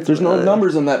poster. There's no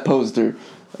numbers on that poster.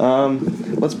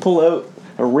 Let's pull out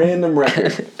a random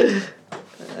record.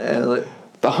 The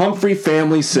Humphrey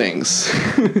Family Sings.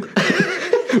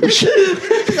 There's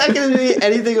not going to be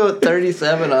anything about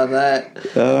 37 on that.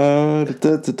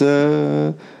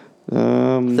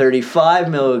 35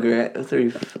 milligram.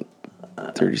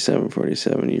 37,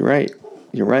 47. You're right.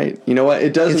 You're right. You know what?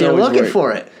 It doesn't Because you're always looking work.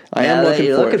 for it. I am Now that looking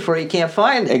you're for looking it. for it. You can't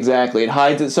find it. Exactly. It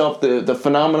hides itself. The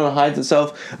phenomenon hides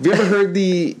itself. Have you ever heard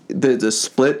the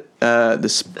split the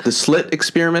slit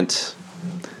experiment?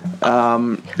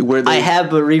 Where they, I have,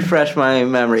 but refresh my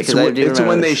memory because I do it's remember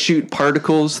when this. they shoot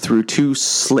particles through two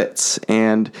slits,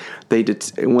 and they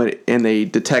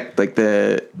detect like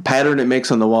the pattern it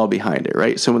makes on the wall behind it,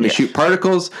 right? So when they shoot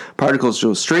particles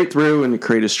go straight through and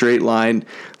create a straight line.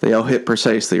 They all hit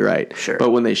precisely right. Sure. But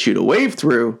when they shoot a wave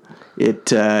through,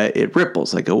 it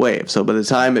ripples like a wave. So by the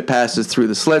time it passes through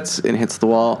the slits and hits the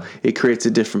wall, it creates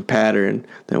a different pattern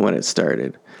than when it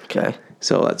started. Okay.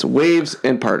 So that's waves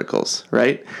and particles,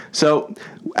 right? So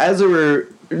as they were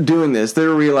doing this, they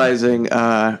were realizing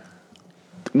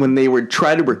when they would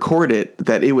try to record it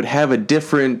that it would have a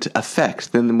different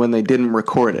effect than when they didn't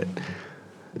record it.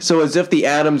 So as if the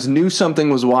atoms knew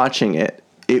something was watching it,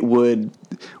 it would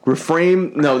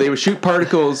reframe. No, they would shoot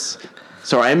particles.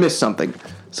 Sorry, I missed something.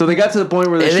 So they got to the point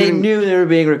where And they shooting. knew they were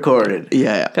being recorded.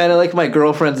 Yeah. Kind of like my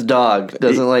girlfriend's dog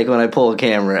doesn't like when I pull a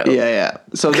camera out. Yeah.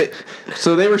 So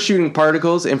they were shooting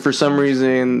particles, and for some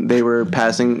reason they were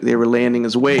landing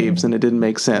as waves, and it didn't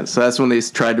make sense. So that's when they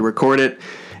tried to record it,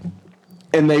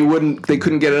 and they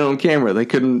couldn't get it on camera.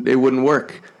 It wouldn't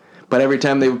work. But every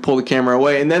time they would pull the camera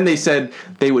away, and then they said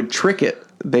they would trick it.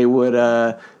 They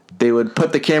would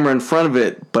put the camera in front of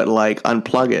it, but like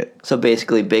unplug it. So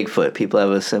basically, Bigfoot. People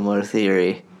have a similar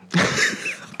theory.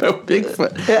 About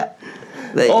Bigfoot. Yeah.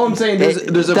 All I'm saying is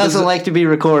there's a doesn't like to be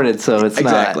recorded, so it's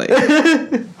exactly.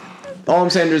 not. All I'm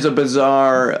saying, there's a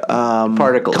bizarre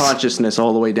Particles. consciousness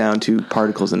all the way down to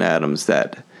particles and atoms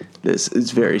that this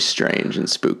is very strange and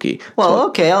spooky. Well,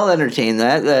 okay, I'll entertain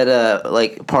that. That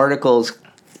like particles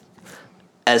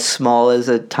as small as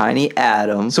a tiny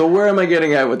atom So where am I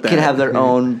getting at with that? can have their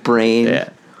own brain. Yeah.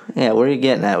 Yeah, where are you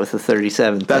getting at with the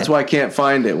 37 That's thing? why I can't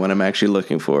find it when I'm actually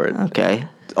looking for it. Okay.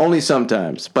 Only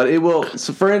sometimes, but it will.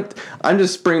 So I'm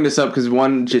just bringing this up because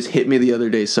one just hit me the other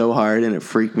day so hard and it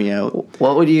freaked me out.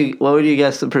 What would you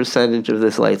guess the percentage of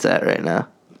this light's at right now?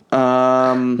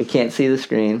 We can't see the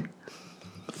screen.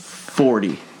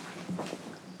 40.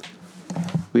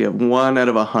 We have 1 out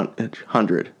of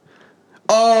 100.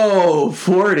 Oh,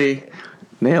 40.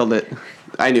 Nailed it.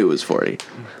 I knew it was 40.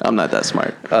 I'm not that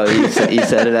smart. Oh, you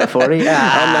said it at 40?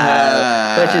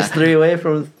 That's just 3 away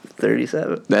from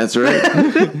 37. That's right.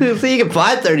 So you can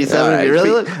find 37 if you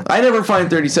really look. I never find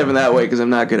 37 that way because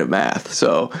I'm not good at math.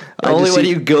 So Only when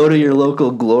you go to your local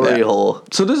glory hole.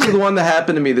 So this is the one that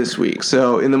happened to me this week.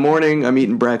 So in the morning, I'm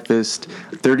eating breakfast.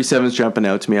 37's jumping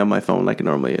out to me on my phone like it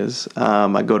normally is.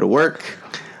 I go to work.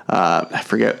 I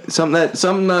forget something that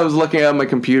I was looking at on my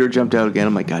computer jumped out again.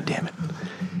 I'm like, God damn it!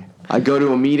 I go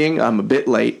to a meeting. I'm a bit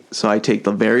late, so I take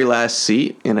the very last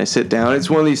seat and I sit down. It's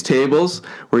one of these tables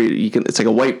where you can. It's like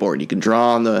a whiteboard. You can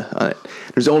draw on it.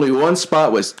 There's only one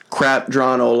spot with crap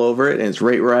drawn all over it, and it's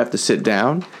right where I have to sit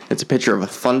down. It's a picture of a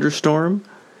thunderstorm,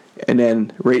 and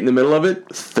then right in the middle of it,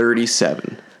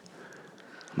 37.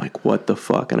 I'm like, what the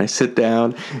fuck? And I sit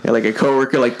down, and like a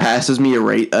coworker like passes me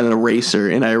an eraser,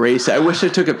 and I erase it. I wish I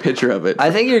took a picture of it.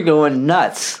 I think you're going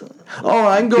nuts. Oh,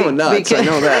 I'm going nuts. I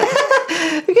know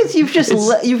that. Because you've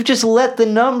just let the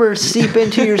numbers seep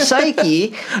into your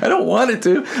psyche. I don't want it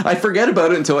to. I forget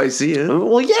about it until I see it.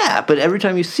 Well, yeah, but every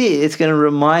time you see it, it's going to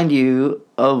remind you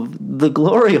of the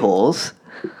glory holes.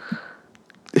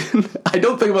 I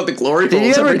don't think about the glory holes.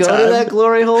 Did you ever go time. to that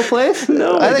glory hole place?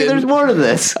 No, I think there's more to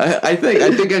this. I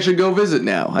think I should go visit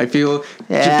now. I feel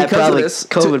yeah, because probably of this,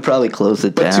 COVID probably closed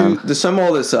it down. But to sum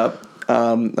all this up,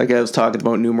 like I was talking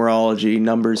about numerology,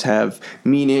 numbers have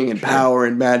meaning and power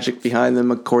and magic behind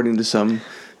them, according to some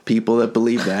people that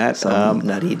believe that. Some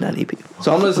nutty people.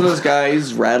 So I'm listening to this guy.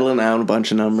 He's rattling out a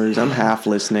bunch of numbers. I'm half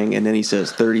listening, and then he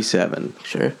says 37.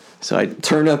 Sure. So I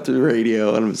turn up the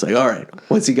radio, and I was like, all right,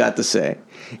 what's he got to say?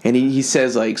 And he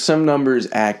says, like, some numbers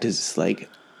act as, like,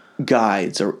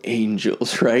 guides or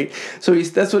angels, right? So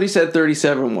that's what he said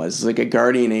 37 was. It's like a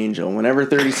guardian angel. Whenever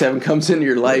 37 comes into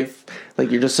your life,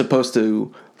 like, you're just supposed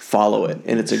to follow it,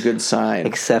 and it's a good sign.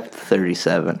 Except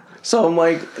 37. So I'm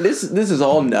like, this is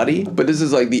all nutty, but this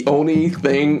is, like, the only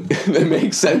thing that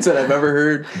makes sense that I've ever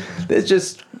heard. It's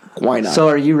just... Why not? So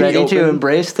are you ready to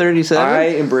embrace 37? I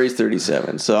embrace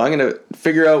 37. So I'm going to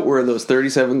figure out where those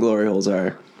 37 glory holes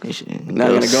are. Now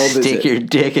I'm going to go stick your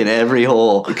dick in every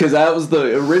hole. Because that was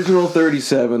the original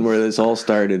 37 where this all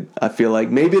started. I feel like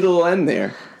maybe it'll end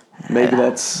there. Maybe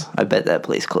that's... I bet that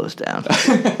place closed down.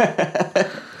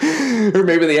 Or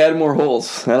maybe they added more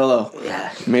holes. I don't know.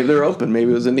 Yeah. Maybe they're open. Maybe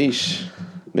it was a niche.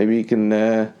 Maybe you can...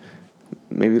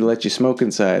 maybe they let you smoke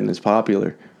inside and it's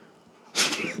popular.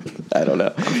 I don't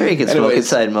know. I'm sure you can smoke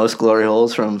inside most glory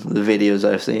holes from the videos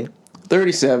I've seen.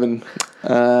 37.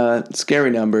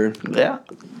 Scary number. Yeah.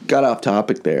 Got off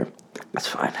topic there. That's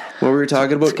fine. What we were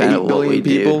talking about, 8 billion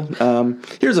people.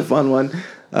 Here's a fun one.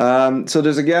 So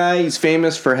there's a guy, he's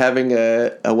famous for having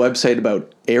a website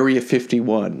about Area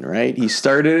 51, right? He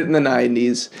started it in the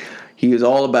 90s. He was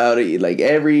all about it, like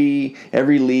every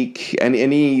leak and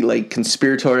any like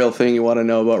conspiratorial thing you want to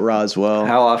know about Roswell.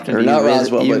 How often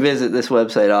do you visit this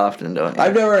website often, don't you?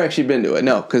 I've never actually been to it,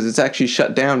 no, because it's actually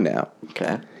shut down now.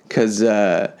 Okay. Because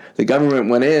the government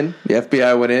went in, the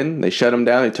FBI went in, they shut him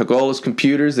down, they took all his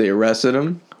computers, they arrested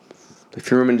him, they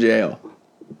threw him in jail.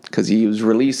 Because he was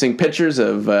releasing pictures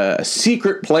of a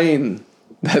secret plane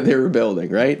that they were building,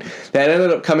 right? That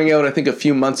ended up coming out, I think, a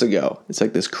few months ago. It's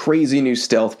like this crazy new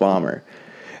stealth bomber.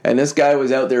 And this guy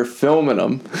was out there filming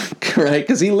them, right?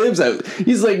 Because he lives out,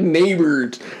 he's like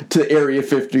neighbored to Area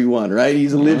 51, right? He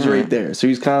lives right there. So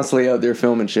he's constantly out there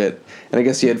filming shit. And I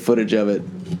guess he had footage of it.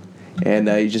 And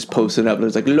he just posted it up and it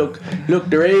was like, look,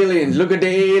 they're aliens, look at the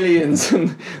aliens.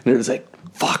 And they're just like,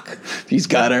 fuck, he's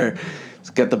got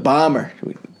the bomber.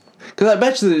 Because I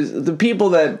bet you the people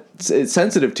that it's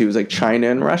sensitive to is like China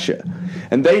and Russia.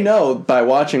 And they know by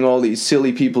watching all these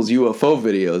silly people's UFO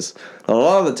videos, a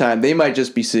lot of the time they might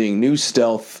just be seeing new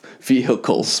stealth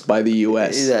vehicles by the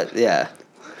U.S. Yeah.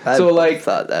 I've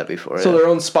thought that before. So their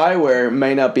own spyware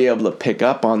may not be able to pick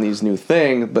up on these new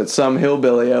things, but some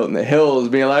hillbilly out in the hills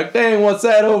being like, dang, what's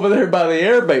that over there by the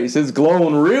airbase? It's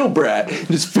glowing real bright.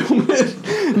 Just film it.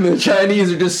 And the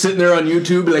Chinese are just sitting there on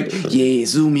YouTube like, yeah,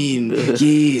 zoom in.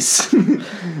 Yes.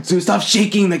 So stop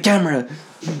shaking the camera.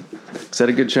 Is that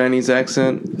a good Chinese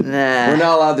accent? Nah. We're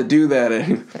not allowed to do that.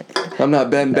 I'm not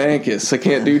Ben Bankus. I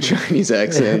can't do Chinese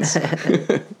accents.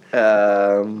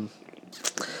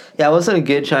 Yeah, it wasn't a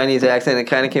good Chinese accent. It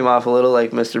kind of came off a little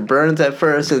like Mr. Burns at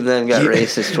first and then got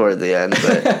racist toward the end.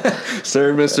 But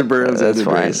Sir, Mr. Burns, that's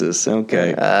racist.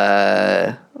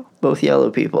 Okay. Both yellow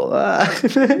people.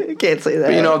 Can't say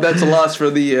that. But, that's a loss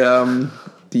for the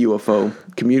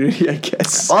UFO community, I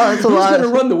guess. Well, it's a loss. Who's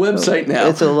going to run the website now?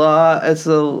 It's a lot. Is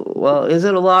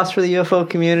it a loss for the UFO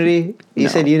community? You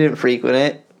said you didn't frequent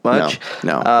it much.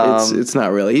 No, it's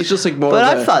not really. He's just like more. But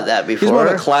I've thought that before. He's more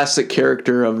of a classic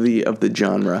character of the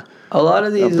genre. A lot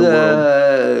of these,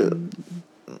 a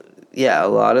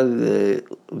lot of the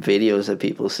videos that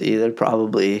people see, they're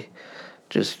probably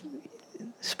just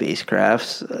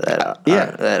spacecrafts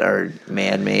Yeah. that are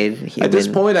man-made. At this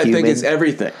point, I think it's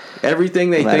everything. Everything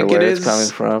they no matter think it where is. it's coming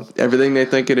from. Everything they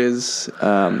think it is.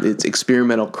 It's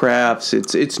experimental crafts.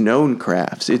 It's known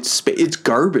crafts. It's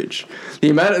garbage. The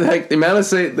amount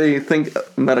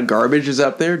of garbage is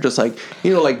up there. Just like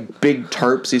like big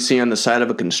tarps you see on the side of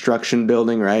a construction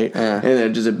building, right? And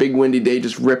then just a big windy day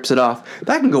just rips it off.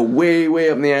 That can go way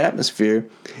up in the atmosphere,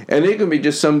 and it can be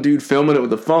just some dude filming it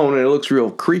with a phone, and it looks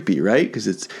real creepy, right? Because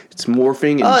it's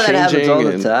morphing and changing. That happens all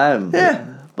the time. Yeah.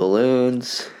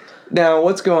 Balloons. Now,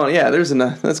 what's going on? Yeah, there's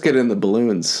enough. Let's get into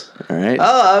balloons, all right?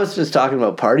 Oh, I was just talking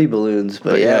about party balloons,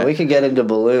 but yeah, we can get into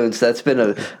balloons. That's been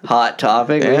a hot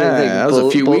topic. Yeah, that was a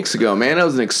few weeks ago, man. That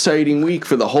was an exciting week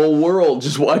for the whole world,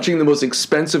 just watching the most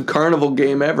expensive carnival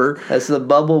game ever. Has the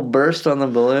bubble burst on the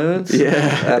balloons?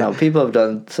 Yeah. I know, people have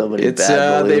done so many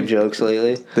bad balloon jokes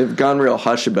lately. They've gone real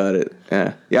hush about it.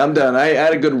 Yeah, I'm done. I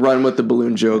had a good run with the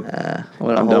balloon joke.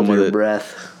 I'm done with your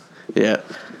breath. Yeah.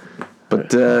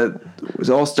 But it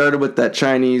all started with that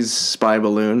Chinese spy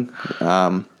balloon.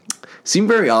 Seemed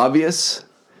very obvious.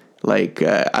 Like,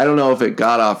 I don't know if it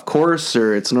got off course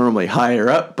or it's normally higher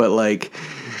up, but like,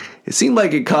 it seemed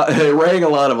like it rang a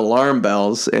lot of alarm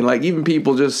bells, and like even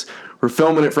people just were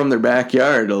filming it from their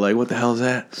backyard. They're like, "What the hell is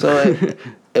that?" So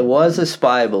it was a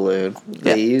spy balloon.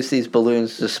 They used these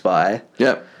balloons to spy.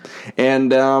 Yep.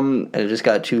 And it just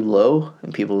got too low,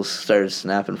 and people started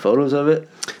snapping photos of it.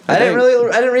 I didn't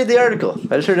read the article.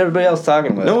 I just heard everybody else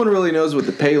talking about it. No one really knows what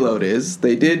the payload is.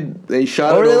 They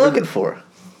shot it. What are they looking for?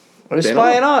 What are they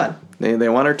spying on? They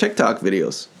want our TikTok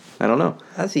videos. I don't know.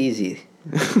 That's easy.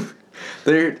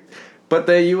 But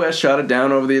the U.S. shot it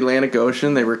down over the Atlantic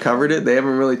Ocean. They recovered it. They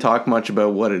haven't really talked much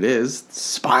about what it is.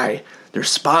 Spy. They're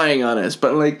spying on us.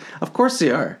 But like, of course they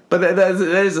are. But that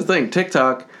is the thing.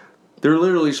 TikTok. They're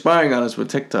literally spying on us with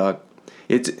TikTok.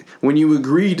 It's when you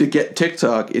agree to get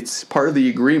TikTok, it's part of the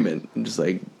agreement. And just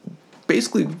like,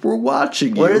 basically, we're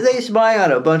watching you. What are they spying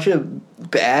on? A bunch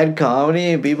of bad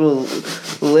comedy and people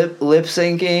lip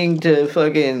syncing to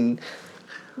fucking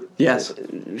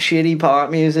shitty pop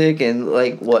music and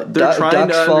like what? They're trying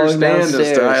ducks to understand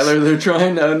downstairs. us, Tyler. They're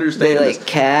trying to understand. They like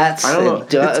cats. I don't know. And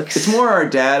ducks. It's more our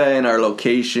data and our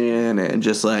location and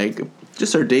just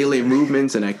our daily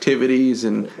movements and activities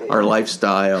and our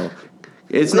lifestyle.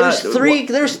 There's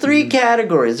three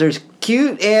categories. There's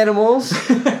cute animals,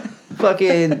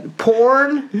 fucking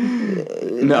porn.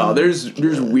 No, there's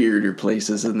weirder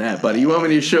places than that, buddy. You want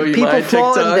me to show you my TikTok?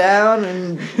 People falling down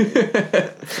and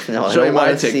show you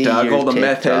my TikTok. All the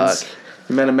meth heads.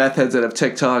 The amount of meth heads that have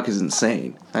TikTok is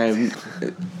insane. I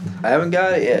haven't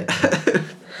got it yet.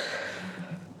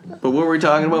 But what were we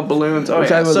talking about? Balloons? We're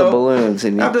talking about the balloons.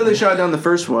 After they shot down the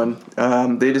first one,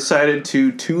 they decided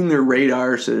to tune their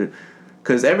radar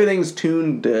because everything's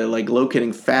tuned to like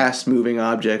locating fast-moving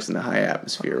objects in the high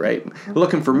atmosphere, right? They're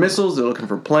looking for missiles. They're looking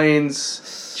for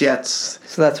planes, jets.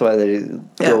 So that's why they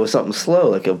go with something slow,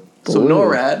 like a balloon. So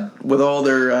NORAD, with all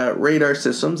their radar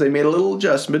systems, they made a little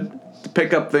adjustment to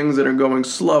pick up things that are going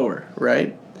slower,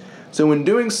 right? So in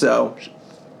doing so,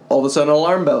 all of a sudden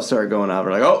alarm bells start going off.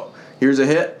 We're like, oh, here's a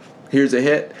hit. Here's a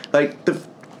hit. Like the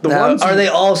now, ones. Are they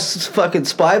all fucking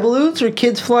spy balloons or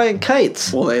kids flying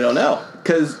kites? Well, they don't know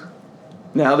because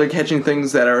now they're catching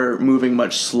things that are moving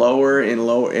much slower in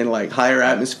like higher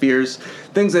atmospheres,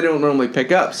 things they don't normally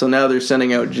pick up. So now they're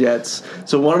sending out jets.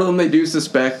 So one of them they do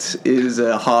suspect is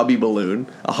a hobby balloon,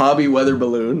 a hobby weather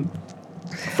balloon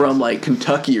from like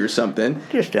Kentucky or something.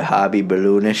 Just a hobby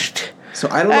balloonist. So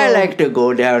I don't know. I like to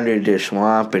go down to the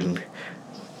swamp and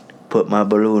put my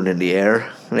balloon in the air.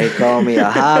 They call me a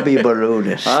hobby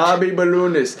balloonist. Hobby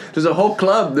balloonist. There's a whole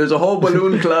club. There's a whole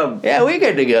balloon club. Yeah, we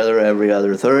get together every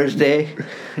other Thursday.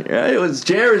 Yeah, it was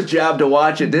Jared's job to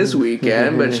watch it this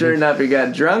weekend, but sure enough, he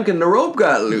got drunk and the rope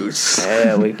got loose.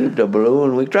 Yeah, we keep the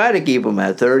balloon. We try to keep them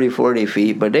at 30, 40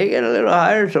 feet, but they get a little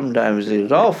higher sometimes.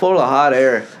 It's all full of hot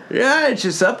air. Yeah, it's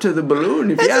just up to the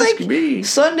balloon, if you ask me.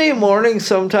 Sunday morning,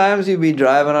 sometimes you'd be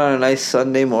driving on a nice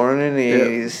Sunday morning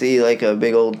and you see like a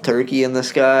big old turkey in the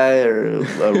sky or a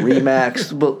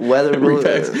Remax weather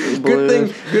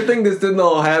balloon. Good thing this didn't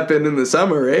all happen in the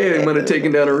summer, eh? They might have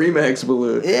taken down a Remax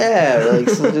balloon. Yeah, like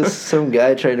just some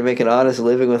guy trying to make an honest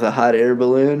living with a hot air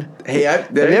balloon. Hey,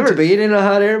 have you ever been in a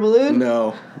hot air balloon?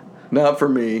 No, not for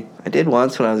me. I did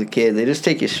once when I was a kid. They just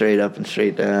take you straight up and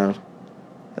straight down.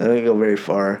 They don't go very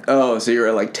far. Oh, so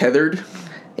you're like tethered?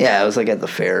 Yeah, it was like at the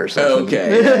fair or something.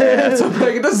 Okay. Yeah. So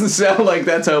like, it doesn't sound like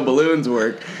that's how balloons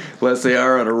work, unless they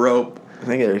are on a rope. I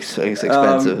think it's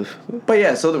expensive. But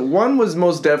yeah, so the one was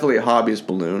most definitely a hobbyist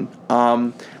balloon.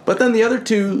 But then the other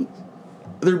two,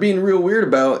 they're being real weird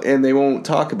about, and they won't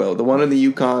talk about. The one in the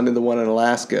Yukon and the one in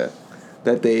Alaska.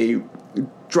 that they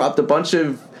dropped a bunch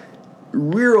of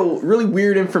really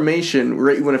weird information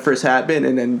right when it first happened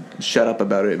and then shut up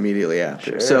about it immediately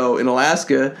after. Sure. So in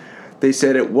Alaska, they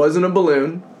said it wasn't a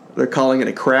balloon. They're calling it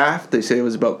a craft. They say it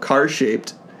was about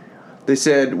car-shaped. They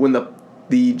said when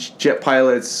the jet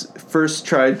pilots first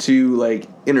tried to like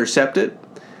intercept it,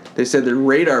 they said their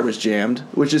radar was jammed,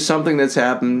 which is something that's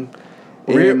happened.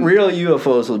 Real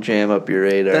UFOs will jam up your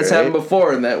radar. That's right? happened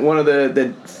before in that one of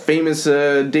the famous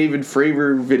David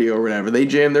Fravor video or whatever. They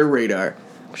jammed their radar,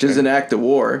 which is an act of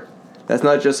war. That's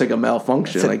not just like a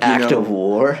malfunction. It's an act of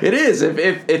war. It is. If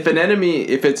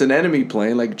it's an enemy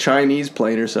plane, like Chinese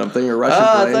plane or something, or Russian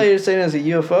plane. I thought you were saying it was a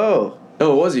UFO.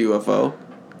 Oh, it was a UFO,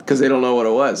 because they don't know what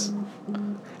it was.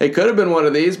 It could have been one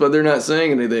of these, but they're not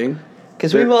saying anything.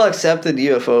 Because we've all accepted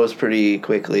UFOs pretty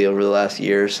quickly over the last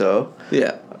year or so.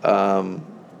 Yeah.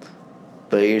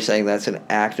 But you're saying that's an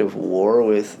act of war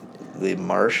with the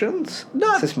Martians?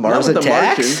 Not Is this Mars not with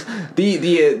attacks? the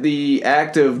Martians. The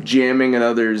act of jamming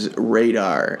another's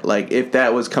radar, like if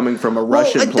that was coming from a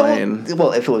Russian plane.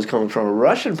 Well, if it was coming from a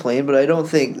Russian plane, but I don't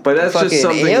think. But that's just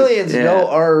something. Aliens know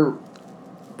our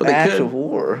act could. of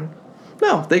war.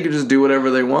 No, they could just do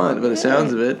whatever they want. By the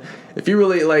sounds of it, if you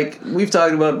really we've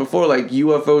talked about it before, like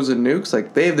UFOs and nukes,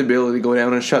 like they have the ability to go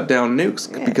down and shut down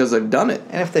nukes because they've done it.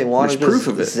 And if they wanted to proof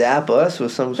of it. zap us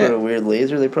with some sort of weird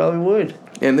laser, they probably would.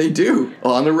 And they do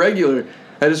on the regular.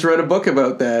 I just read a book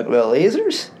about that. Well,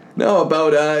 lasers? No,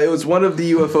 about it was one of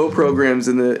the UFO programs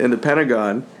in the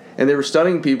Pentagon, and they were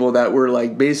studying people that were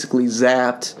like basically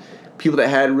zapped. People that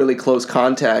had really close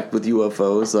contact with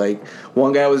UFOs. Like,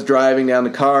 one guy was driving down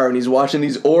the car, and he's watching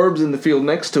these orbs in the field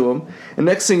next to him. And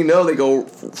next thing you know, they go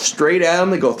straight at him.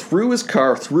 They go through his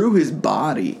car, through his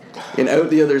body, and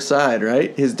out the other side,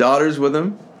 right? His daughter's with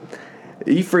him.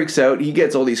 He freaks out. He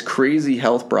gets all these crazy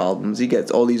health problems. He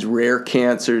gets all these rare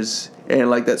cancers,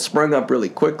 and, like, that sprung up really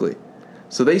quickly.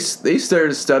 So they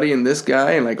started studying this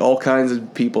guy and, like, all kinds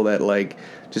of people that, like,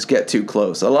 just get too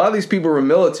close. A lot of these people were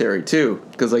military too,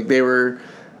 because like they were,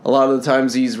 a lot of the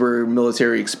times these were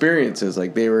military experiences.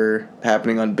 Like they were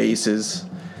happening on bases,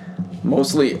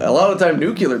 mostly a lot of the time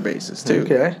nuclear bases too.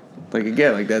 Okay. Like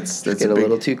again, like that's get a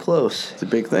little too close. It's a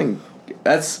big thing.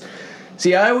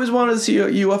 See, I always wanted to see a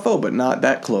UFO, but not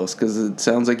that close because it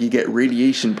sounds like you get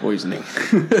radiation poisoning.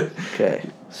 Okay,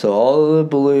 so all of the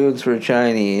balloons were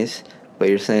Chinese, but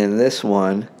you're saying this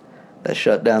one that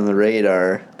shut down the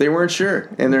radar. They weren't sure,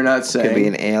 and they're not saying. Could be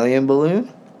an alien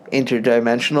balloon?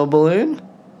 Interdimensional balloon?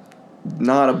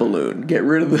 Not a balloon. Get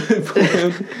rid of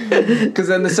the balloon. Because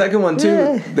then the second one,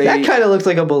 too. That kind of looks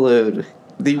like a balloon.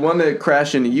 The one that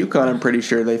crashed into Yukon, I'm pretty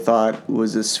sure they thought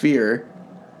was a sphere.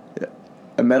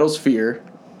 A metal sphere.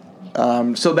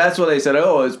 So that's what they said,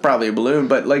 oh, it's probably a balloon.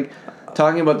 But, like,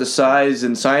 talking about the size,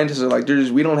 and scientists are like,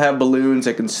 we don't have balloons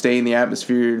that can stay in the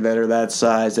atmosphere that are that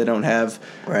size. They don't have,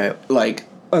 like,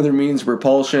 other means of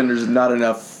propulsion. There's not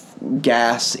enough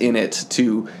gas in it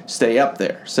to stay up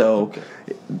there. So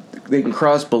they can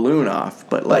cross balloon off.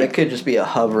 But it could just be a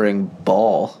hovering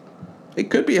ball. It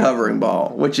could be a hovering ball,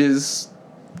 which is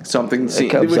something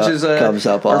comes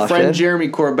up our often. friend Jeremy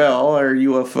Corbell, our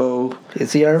UFO.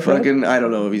 Is he our friend? I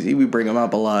don't know if we bring him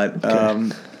up a lot.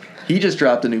 Okay. He just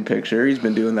dropped a new picture. He's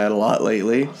been doing that a lot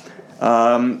lately.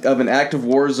 Of an active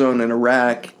war zone in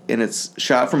Iraq, and it's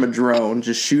shot from a drone,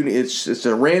 just shooting. It's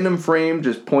a random frame,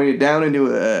 just pointed down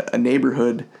into a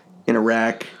neighborhood in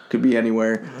Iraq. Could be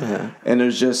anywhere. Yeah. And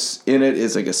there's just, in it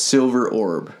is like a silver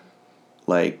orb.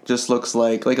 Like, just looks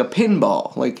like a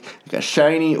pinball. Like a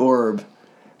shiny orb.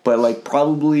 But like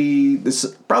probably the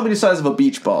size of a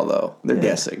beach ball, though, they're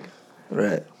guessing.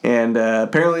 Right. And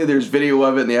apparently there's video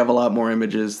of it, and they have a lot more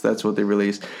images. That's what they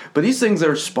released. But these things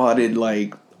are spotted,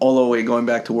 like, all the way going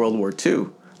back to World War II.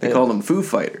 They called them Foo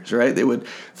Fighters, right? They would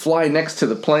fly next to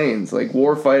the planes. Like,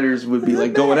 war fighters would be,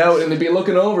 like, going out, and they'd be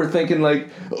looking over thinking, like,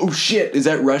 oh, shit, is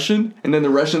that Russian? And then the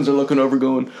Russians are looking over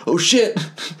going, oh, shit,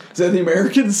 is that the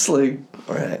Americans? Like,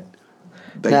 right.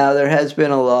 Now, there has been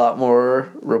a lot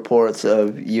more reports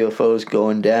of UFOs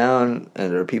going down,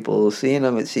 and there are people seeing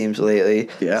them, it seems, lately,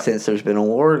 since there's been a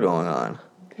war going on.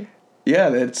 Yeah,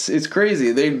 it's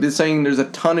crazy. They're saying there's a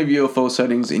ton of UFO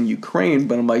sightings in Ukraine,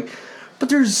 but I'm like, but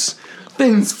there's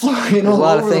things flying all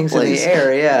over the place. There's a lot of things in the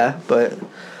air, yeah,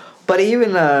 but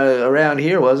even around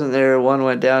here, wasn't there one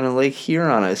went down in Lake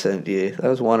Huron I sent you? That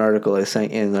was one article I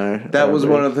sent you in there. That was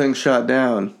one of the things shot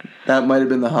down. That might have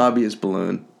been the hobbyist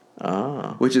balloon.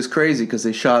 Oh. Which is crazy because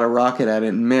they shot a rocket at it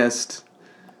and missed,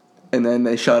 and then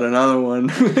they shot another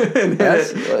one. And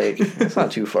that's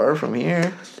not too far from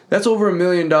here. That's over $1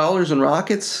 million in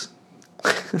rockets.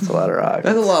 That's a lot of rockets.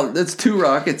 That's a lot. That's 2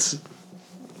 rockets.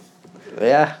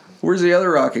 Yeah. Where's the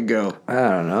other rocket go? I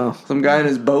don't know. Some guy in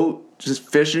his boat just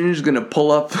fishing, he's gonna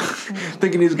pull up,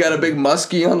 thinking he's got a big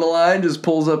muskie on the line, just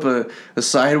pulls up a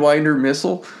Sidewinder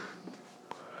missile.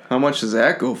 How much does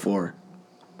that go for?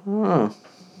 Oh.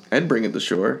 I'd bring it to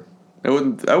shore. I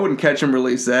wouldn't catch him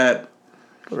release that.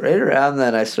 Right around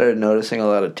then, I started noticing a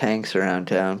lot of tanks around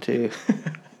town too.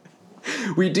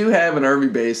 We do have an army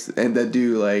base, and that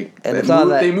do like And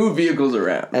they move vehicles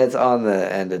around. And it's on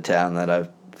the end of town that I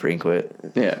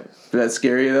frequent. Yeah. That's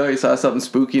scary though. You saw something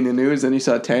spooky in the news, then you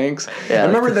saw tanks. Yeah, I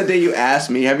remember that day you asked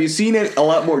me, "Have you seen a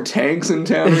lot more tanks in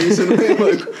town recently?" I'm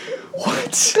like,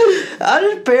 what?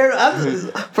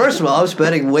 First of all, I'm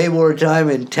spending way more time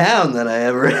in town than I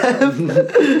ever have.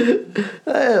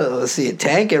 I don't see a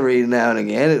tank every now and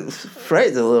again. It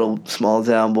frightens a little small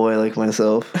town boy like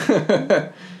myself.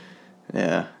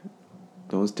 Yeah,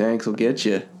 those tanks will get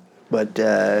you. But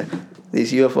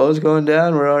these UFOs going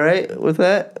down, we're all right with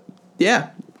that?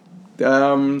 Yeah.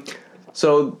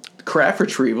 So craft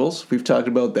retrievals, we've talked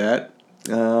about that,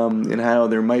 and how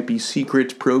there might be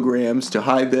secret programs to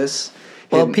hide this.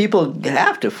 Well, people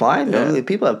have to find them. Yeah.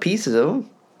 People have pieces of them.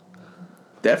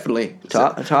 Definitely.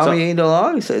 Tommy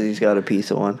DeLonge says he's got a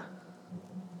piece of one.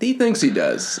 He thinks he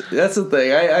does. That's the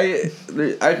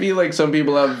thing. I feel like some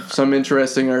people have some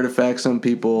interesting artifacts. Some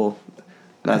people,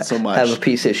 not so much. Have a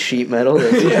piece of sheet metal.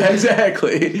 Yeah,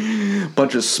 exactly.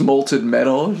 Bunch of smolted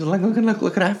metal. Just like, look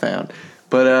what I found.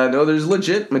 But no, there's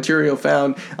legit material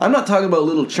found. I'm not talking about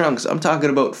little chunks. I'm talking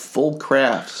about full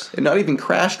crafts, and not even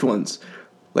crashed ones.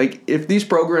 Like, if these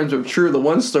programs are true, the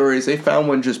one story is they found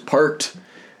one just parked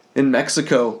in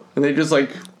Mexico, and they just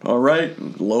like, all right,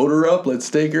 load her up, let's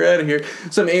take her out of here.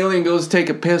 Some alien goes to take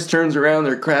a piss, turns around,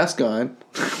 their craft's gone.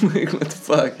 Like, what the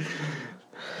fuck?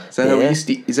 Is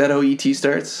that how E.T.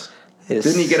 starts?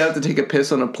 Didn't he get out to take a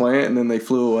piss on a plant, and then they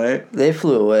flew away? They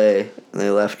flew away, and they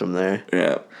left him there.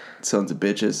 Yeah. Sons of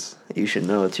bitches. You should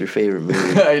know it's your favorite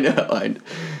movie. I know.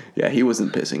 Yeah, he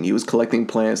wasn't pissing. He was collecting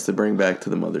plants to bring back to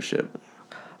the mothership.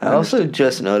 I also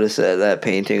just noticed that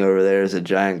painting over there is a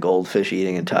giant goldfish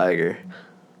eating a tiger.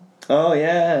 Oh,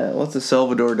 yeah. What's a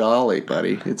Salvador Dali,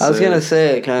 buddy? I was going to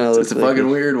say, it kind of looks like... It's a fucking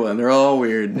weird one. They're all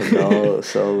weird. No,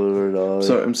 Salvador Dali.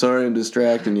 So, I'm sorry I'm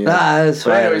distracting you. Nah, it's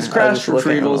fine. But anyways, crash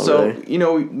retrieval. So,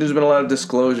 there's been a lot of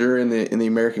disclosure in the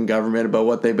American government about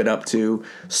what they've been up to.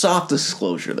 Soft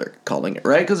disclosure, they're calling it,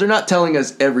 right? Because they're not telling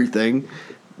us everything.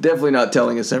 Definitely not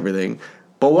telling us everything.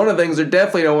 But one of the things they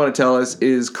definitely don't want to tell us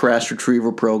is crash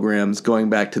retrieval programs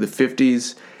going back to the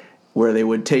 50s, where they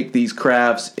would take these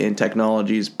crafts and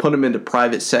technologies, put them into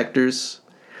private sectors.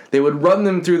 They would run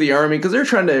them through the army because they're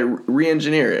trying to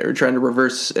re-engineer it, or trying to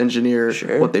reverse engineer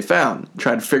what they found,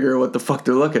 trying to figure out what the fuck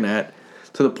they're looking at,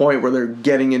 to the point where they're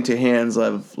getting into hands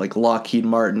of like Lockheed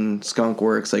Martin, Skunk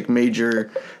Works, like major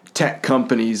tech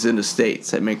companies in the States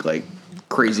that make like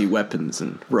crazy weapons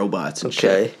and robots and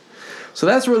shit. So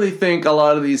that's where they think a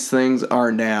lot of these things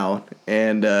are now,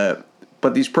 and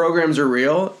but these programs are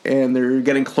real, and they're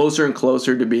getting closer and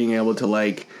closer to being able to,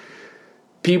 like,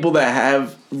 people that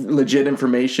have legit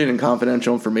information and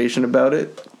confidential information about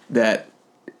it, that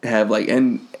have like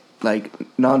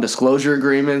non-disclosure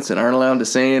agreements and aren't allowed to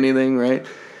say anything, right?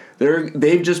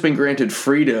 They've just been granted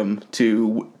freedom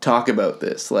to talk about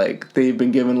this. Like, they've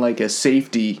been given like a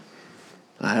safety.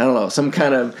 I don't know, some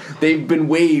kind of... They've been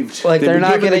waived. Like, they're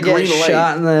not going to get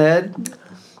shot in the head?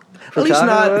 At least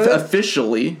not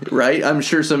officially, right? I'm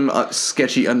sure some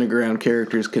sketchy underground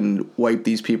characters can wipe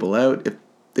these people out if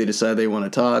they decide they want to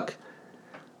talk.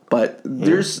 But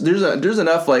there's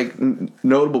enough, like,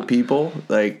 notable people,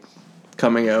 like,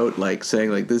 coming out, like,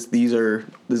 saying, like, these are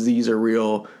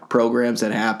real programs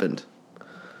that happened.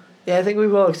 Yeah, I think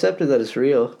we've all accepted that it's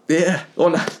real. Yeah. Well,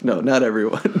 not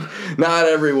everyone. Not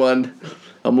everyone.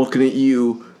 I'm looking at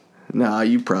you. Nah,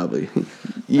 you probably.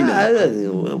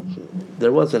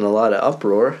 There wasn't a lot of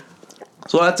uproar.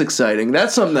 So that's exciting.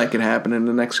 That's something that can happen in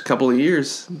the next couple of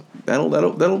years.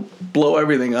 That'll blow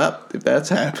everything up if that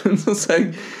happens. It's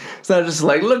not just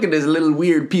like, look at this little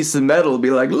weird piece of metal. It'll be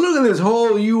like, look at this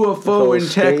whole UFO and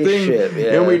tech thing,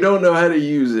 and we don't know how to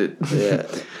use it. Yeah.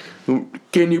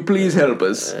 Can you please help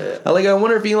us? I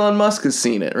wonder if Elon Musk has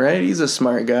seen it, right? He's a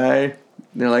smart guy.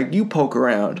 They're like, you poke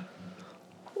around.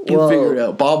 You figure it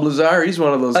out. Bob Lazar, he's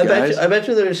one of those guys. I bet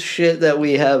you there's shit that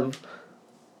we have,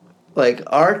 like,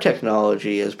 our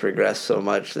technology has progressed so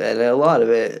much, and a lot of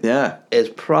it is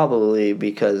probably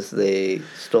because they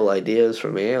stole ideas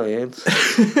from aliens.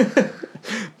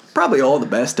 Probably all the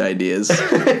best ideas.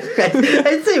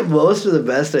 I'd say most of the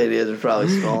best ideas are probably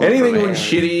stolen. Anything from going aliens.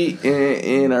 shitty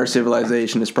in our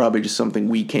civilization is probably just something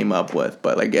we came up with.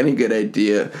 But like any good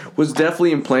idea was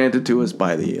definitely implanted to us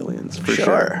by the aliens, for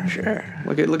sure. Sure.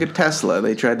 Look at Tesla.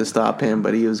 They tried to stop him,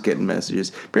 but he was getting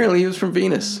messages. Apparently, he was from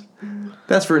Venus.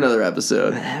 That's for another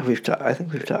episode. I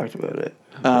think we've talked about it.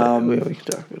 We can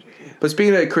talk about it. But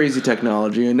speaking of crazy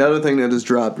technology, another thing that has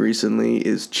dropped recently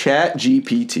is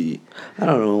ChatGPT. I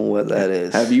don't know what that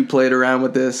is. Have you played around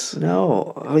with this?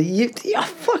 No. You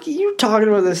were talking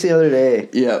about this the other day.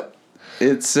 Yeah.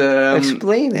 It's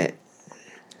Explain it.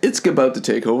 it's about to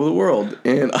take over the world,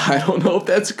 and I don't know if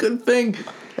that's a good thing.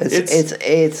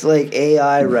 It's like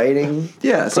AI writing.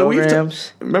 Yeah, so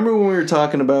programs. remember when we were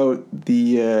talking about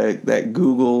the that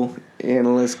Google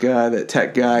analyst guy, that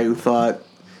tech guy who thought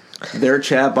their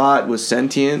chatbot was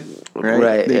sentient, right?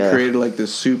 Right, They yeah. created like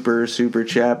this super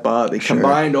chatbot. They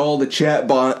combined all the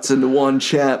chatbots into one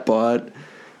chatbot.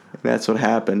 That's what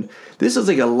happened. This is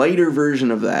like a lighter version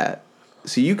of that.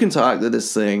 So you can talk to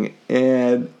this thing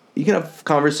and you can have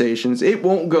conversations. It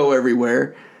won't go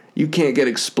everywhere. You can't get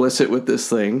explicit with this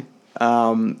thing.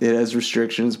 It has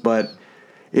restrictions, but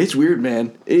it's weird,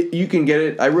 man. You can get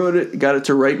it. I got it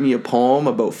to write me a poem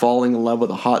about falling in love with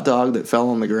a hot dog that fell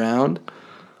on the ground.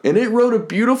 And it wrote a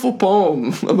beautiful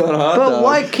poem about a hot dog. But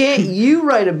why can't you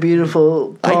write a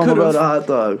beautiful poem about a hot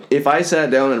dog? If I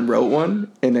sat down and wrote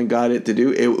one and then got it to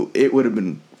do it would have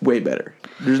been way better.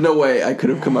 There's no way I could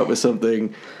have come up with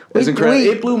something as incredible.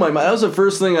 It blew my mind. That was the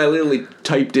first thing I literally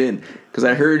typed in because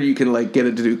I heard you can like get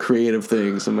it to do creative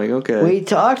things. I'm like, okay. We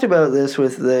talked about this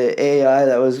with the AI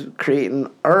that was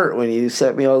creating art when you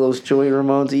sent me all those Joey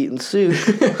Ramones eating soup.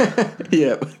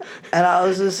 Yeah. And I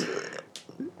was just...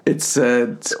 It's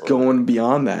going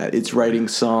beyond that. It's writing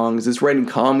songs. It's writing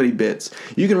comedy bits.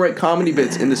 You can write comedy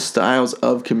bits in the styles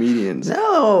of comedians.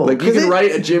 No. Like, you can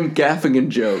write a Jim Gaffigan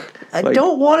joke. I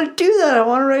don't want to do that. I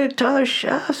want to write a Tyler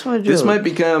Shaftsman joke. This might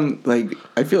become, like,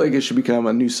 I feel like it should become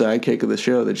a new sidekick of the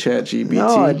show, the ChatGPT.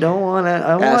 No, I don't want to.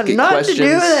 I want nothing to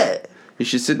do with it. You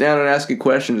should sit down and ask it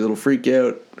questions. It'll freak you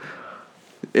out.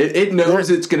 It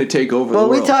knows it's going to take over the world.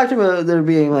 Well, we talked about there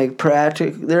being, like,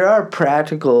 there are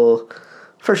practical...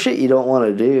 For shit you don't want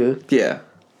to do. Yeah.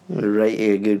 Write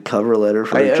you a good cover letter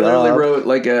for a job. I literally wrote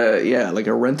like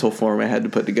a rental form I had to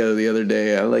put together the other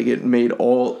day. It made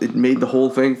the whole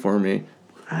thing for me.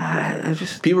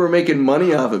 People are making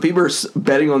money off it. People are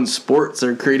betting on sports.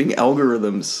 They're creating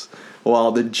algorithms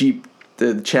while the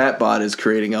chatbot is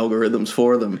creating algorithms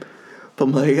for them. But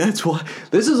I'm like, that's why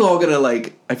this is all gonna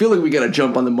like. I feel like we gotta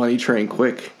jump on the money train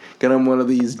quick. Get on one of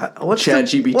these ChatGPT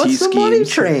schemes. What's the money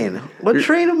train? What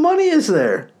train of money is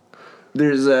there?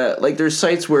 There's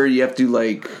sites where you have to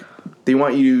like they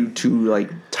want you to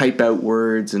like type out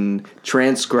words and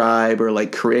transcribe or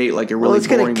like create like a really it's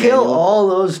going to kill all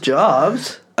those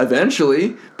jobs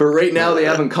eventually. But right now they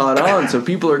haven't caught on, so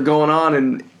people are going on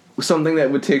and something that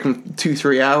would take them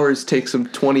 2-3 hours takes them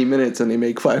 20 minutes and they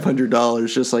make $500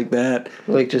 just like that.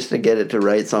 Like just to get it to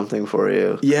write something for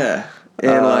you. Yeah,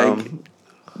 and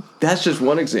that's just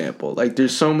one example. Like,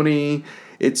 there's so many.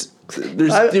 There's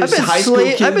high school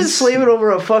kids. I've been slaving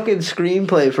over a fucking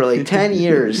screenplay for like 10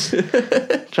 years,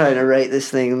 trying to write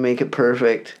this thing and make it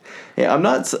perfect. Yeah, I'm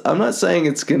not saying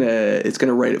it's gonna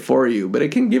write it for you, but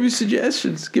it can give you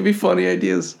suggestions, give you funny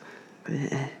ideas.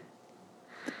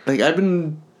 Like I've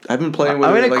been playing with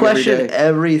it. I'm gonna question every day.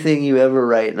 everything you ever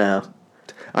write now.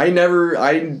 I don't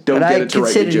get it to write the jokes. I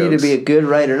consider you to be a good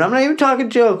writer, and I'm not even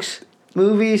talking jokes,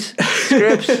 movies,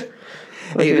 scripts.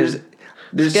 Hey,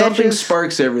 there's something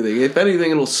sparks everything. If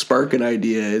anything, it'll spark an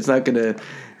idea. It's not gonna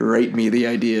write me the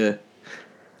idea.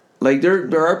 Like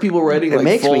there are people writing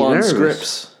like full on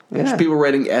scripts. Yeah. There's people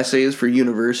writing essays for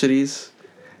universities,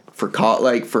 for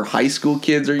high school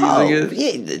kids are using it.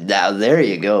 Yeah, now there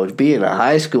you go. Being a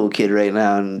high school kid right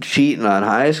now and cheating on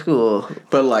high school.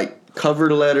 But like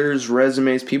cover letters,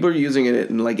 resumes, people are using it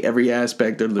in like every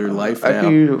aspect of their life now. I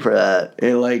can use it for that.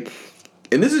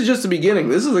 And this is just the beginning.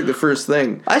 This is like the first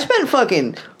thing. I spent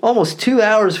fucking almost 2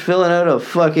 hours filling out a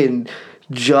fucking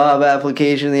job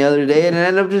application the other day, and it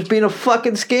ended up just being a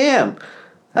fucking scam.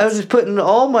 I was just putting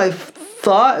all my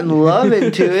thought and love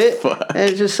into it, and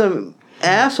it's just some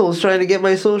assholes trying to get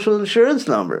my social insurance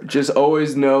number. Just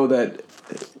always know that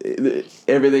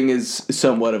everything is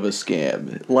somewhat of a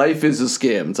scam. Life is a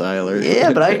scam, Tyler.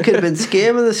 Yeah, but I could have been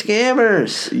scamming the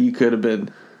scammers. You could have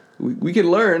been. We can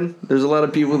learn. There's a lot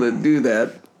of people that do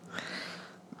that.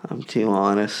 I'm too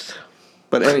honest.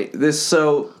 But a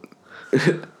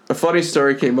funny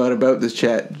story came out about this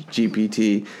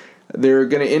ChatGPT. They're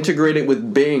going to integrate it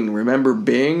with Bing. Remember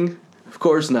Bing?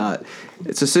 course not.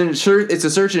 It's a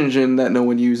search engine that no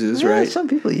one uses, right? Some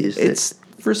people use it. It's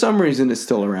for some reason it's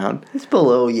still around. It's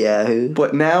below Yahoo.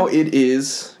 But now it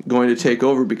is going to take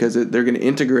over because they're going to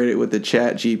integrate it with the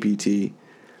Chat GPT.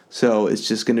 So it's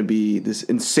just going to be this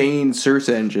insane search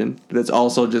engine that's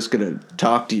also just going to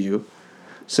talk to you.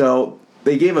 So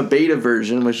they gave a beta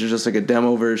version, which is just like a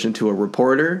demo version, to a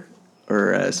reporter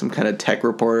or some kind of tech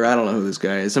reporter. I don't know who this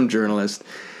guy is, some journalist.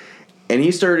 And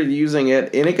he started using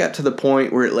it, and it got to the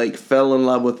point where it like fell in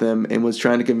love with him and was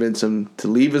trying to convince him to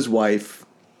leave his wife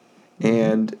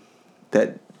and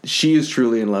that she is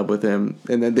truly in love with him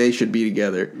and that they should be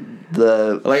together.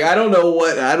 I don't know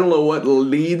what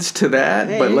leads to that,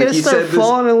 hey, but like he said,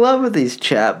 falling in love with these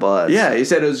chatbots. Yeah, he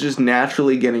said it was just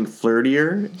naturally getting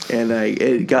flirtier, and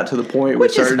it got to the point where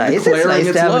it started declaring it's nice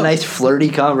its to have love. a nice flirty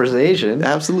conversation.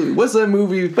 Absolutely. What's that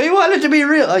movie? But you want it to be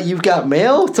real. You've Got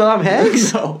Mail, Tom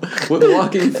Hanks. No, with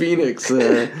Joaquin Phoenix.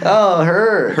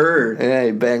 Her. Yeah,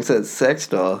 he bangs that sex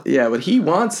doll. Yeah, but he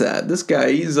wants that. This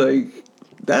guy, he's like.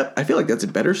 That I feel like that's a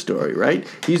better story, right?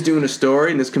 He's doing a story,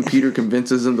 and this computer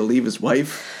convinces him to leave his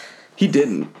wife. He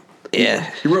didn't. Yeah.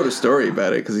 He wrote a story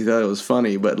about it because he thought it was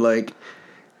funny, but like,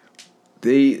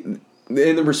 in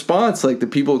the response, like the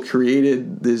people who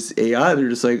created this AI, they're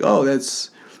just like, oh,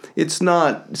 it's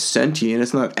not sentient.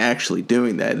 It's not actually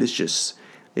doing that.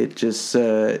 It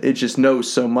just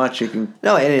knows so much. It can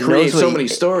create so many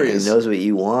stories. It knows what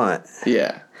you want.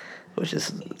 Yeah. Which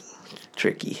is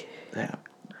tricky. Yeah.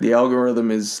 The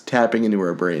algorithm is tapping into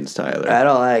our brains, Tyler. I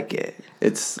don't like it.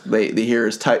 It's they hear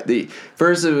us type.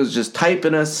 First it was just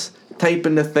typing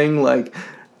the thing like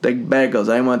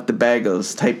bagels. I want the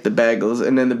bagels. Type the bagels,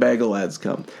 and then the bagel ads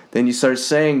come. Then you start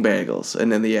saying bagels,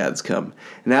 and then the ads come.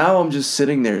 Now I'm just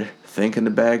sitting there thinking the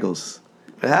bagels.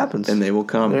 It happens, and they will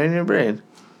come. They're in your brain.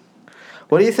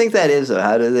 What do you think that is, though?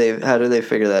 How do they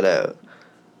figure that out?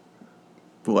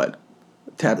 What?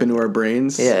 Tap into our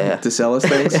brains to sell us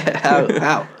things?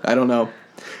 How? I don't know.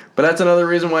 But that's another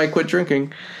reason why I quit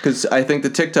drinking. Because I think the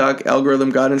TikTok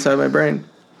algorithm got inside my brain.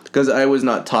 Because I was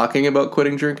not talking about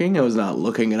quitting drinking. I was not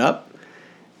looking it up.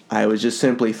 I was just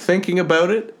simply thinking about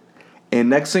it.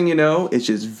 And next thing you know, it's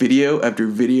just video after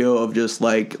video of just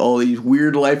like all these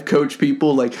weird life coach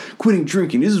people like quitting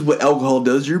drinking. This is what alcohol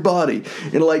does to your body.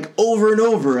 And like over and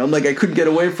over. I'm like, I couldn't get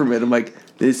away from it. I'm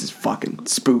like, this is fucking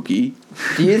spooky.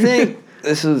 Do you think...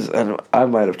 I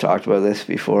might have talked about this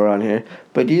before on here,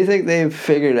 but do you think they've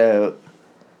figured out...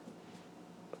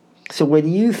 So when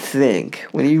you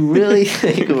really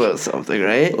think about something,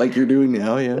 right? Like you're doing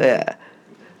now, yeah. Yeah.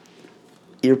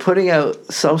 You're putting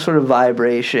out some sort of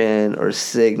vibration or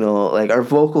signal, like our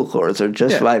vocal cords are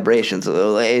just vibrations.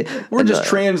 Like, we're just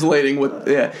translating what,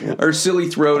 our silly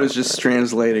throat is just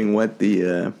translating what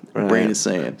the brain is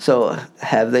saying. So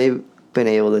have they been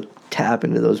able to tap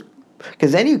into those?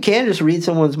 Because then you can just read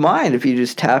someone's mind if you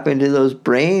just tap into those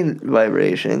brain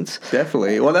vibrations.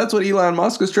 Definitely. Well, that's what Elon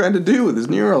Musk is trying to do with his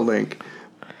Neuralink.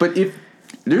 But if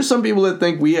there's some people that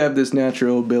think we have this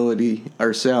natural ability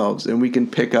ourselves and we can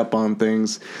pick up on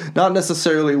things, not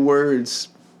necessarily words,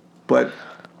 but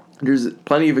there's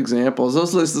plenty of examples. I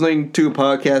was listening to a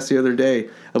podcast the other day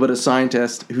about a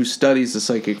scientist who studies the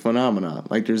psychic phenomena.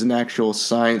 Like there's an actual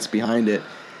science behind it,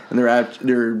 and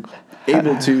they're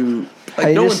able to.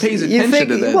 Like no one pays attention to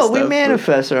that stuff. Well, we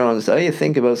manifest our own stuff. You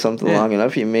think about something long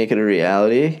enough, you make it a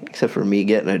reality. Except for me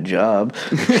getting a job.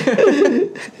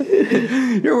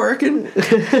 You're working.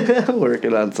 I'm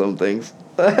working on some things.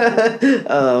 But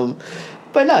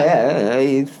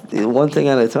no, one thing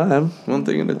at a time. One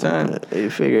thing at a time. You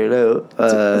figure it out.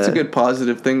 That's a good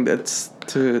positive thing. That's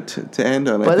to end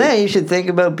on. But then you should think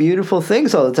about beautiful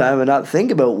things all the time and not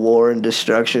think about war and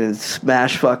destruction and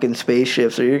smash fucking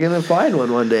spaceships, or you're gonna find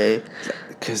one day.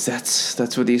 Because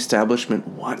that's what the establishment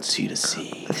wants you to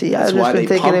see. See, that's why they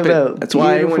thinking about. That's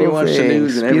why when you watch the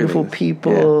news and beautiful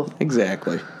people. Yeah,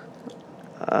 exactly.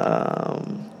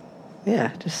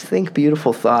 Just think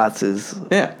beautiful thoughts.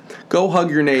 Go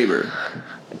hug your neighbor.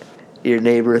 Your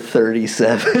neighbor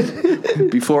 37.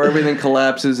 Before everything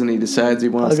collapses and he decides he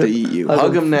wants to eat you.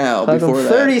 Hug him now. Hug before him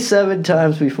that. 37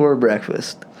 times before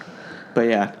breakfast. But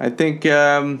yeah, I think...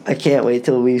 I can't wait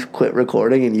till we quit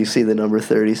recording and you see the number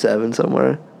 37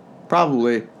 somewhere.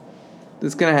 Probably.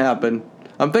 It's going to happen.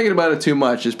 I'm thinking about it too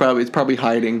much. It's probably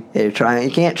hiding. Yeah, you're trying.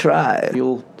 You can't try.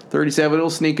 37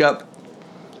 will sneak up.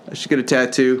 I should get a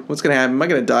tattoo. What's going to happen? Am I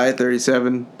going to die at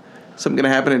 37? Something going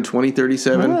to happen in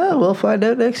 2037? Well, we'll find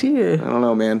out next year. I don't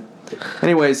know, man.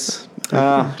 Anyways,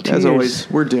 as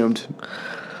always, we're doomed.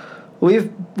 We're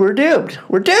doomed.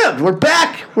 We're doomed. We're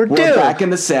back. We're doomed. We're back in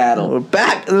the saddle. We're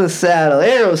back in the saddle.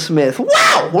 Aerosmith.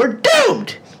 Wow, we're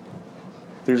doomed.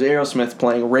 There's Aerosmith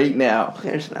playing right now.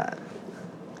 There's not.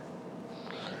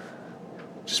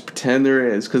 Just pretend there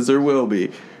is, because there will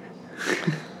be.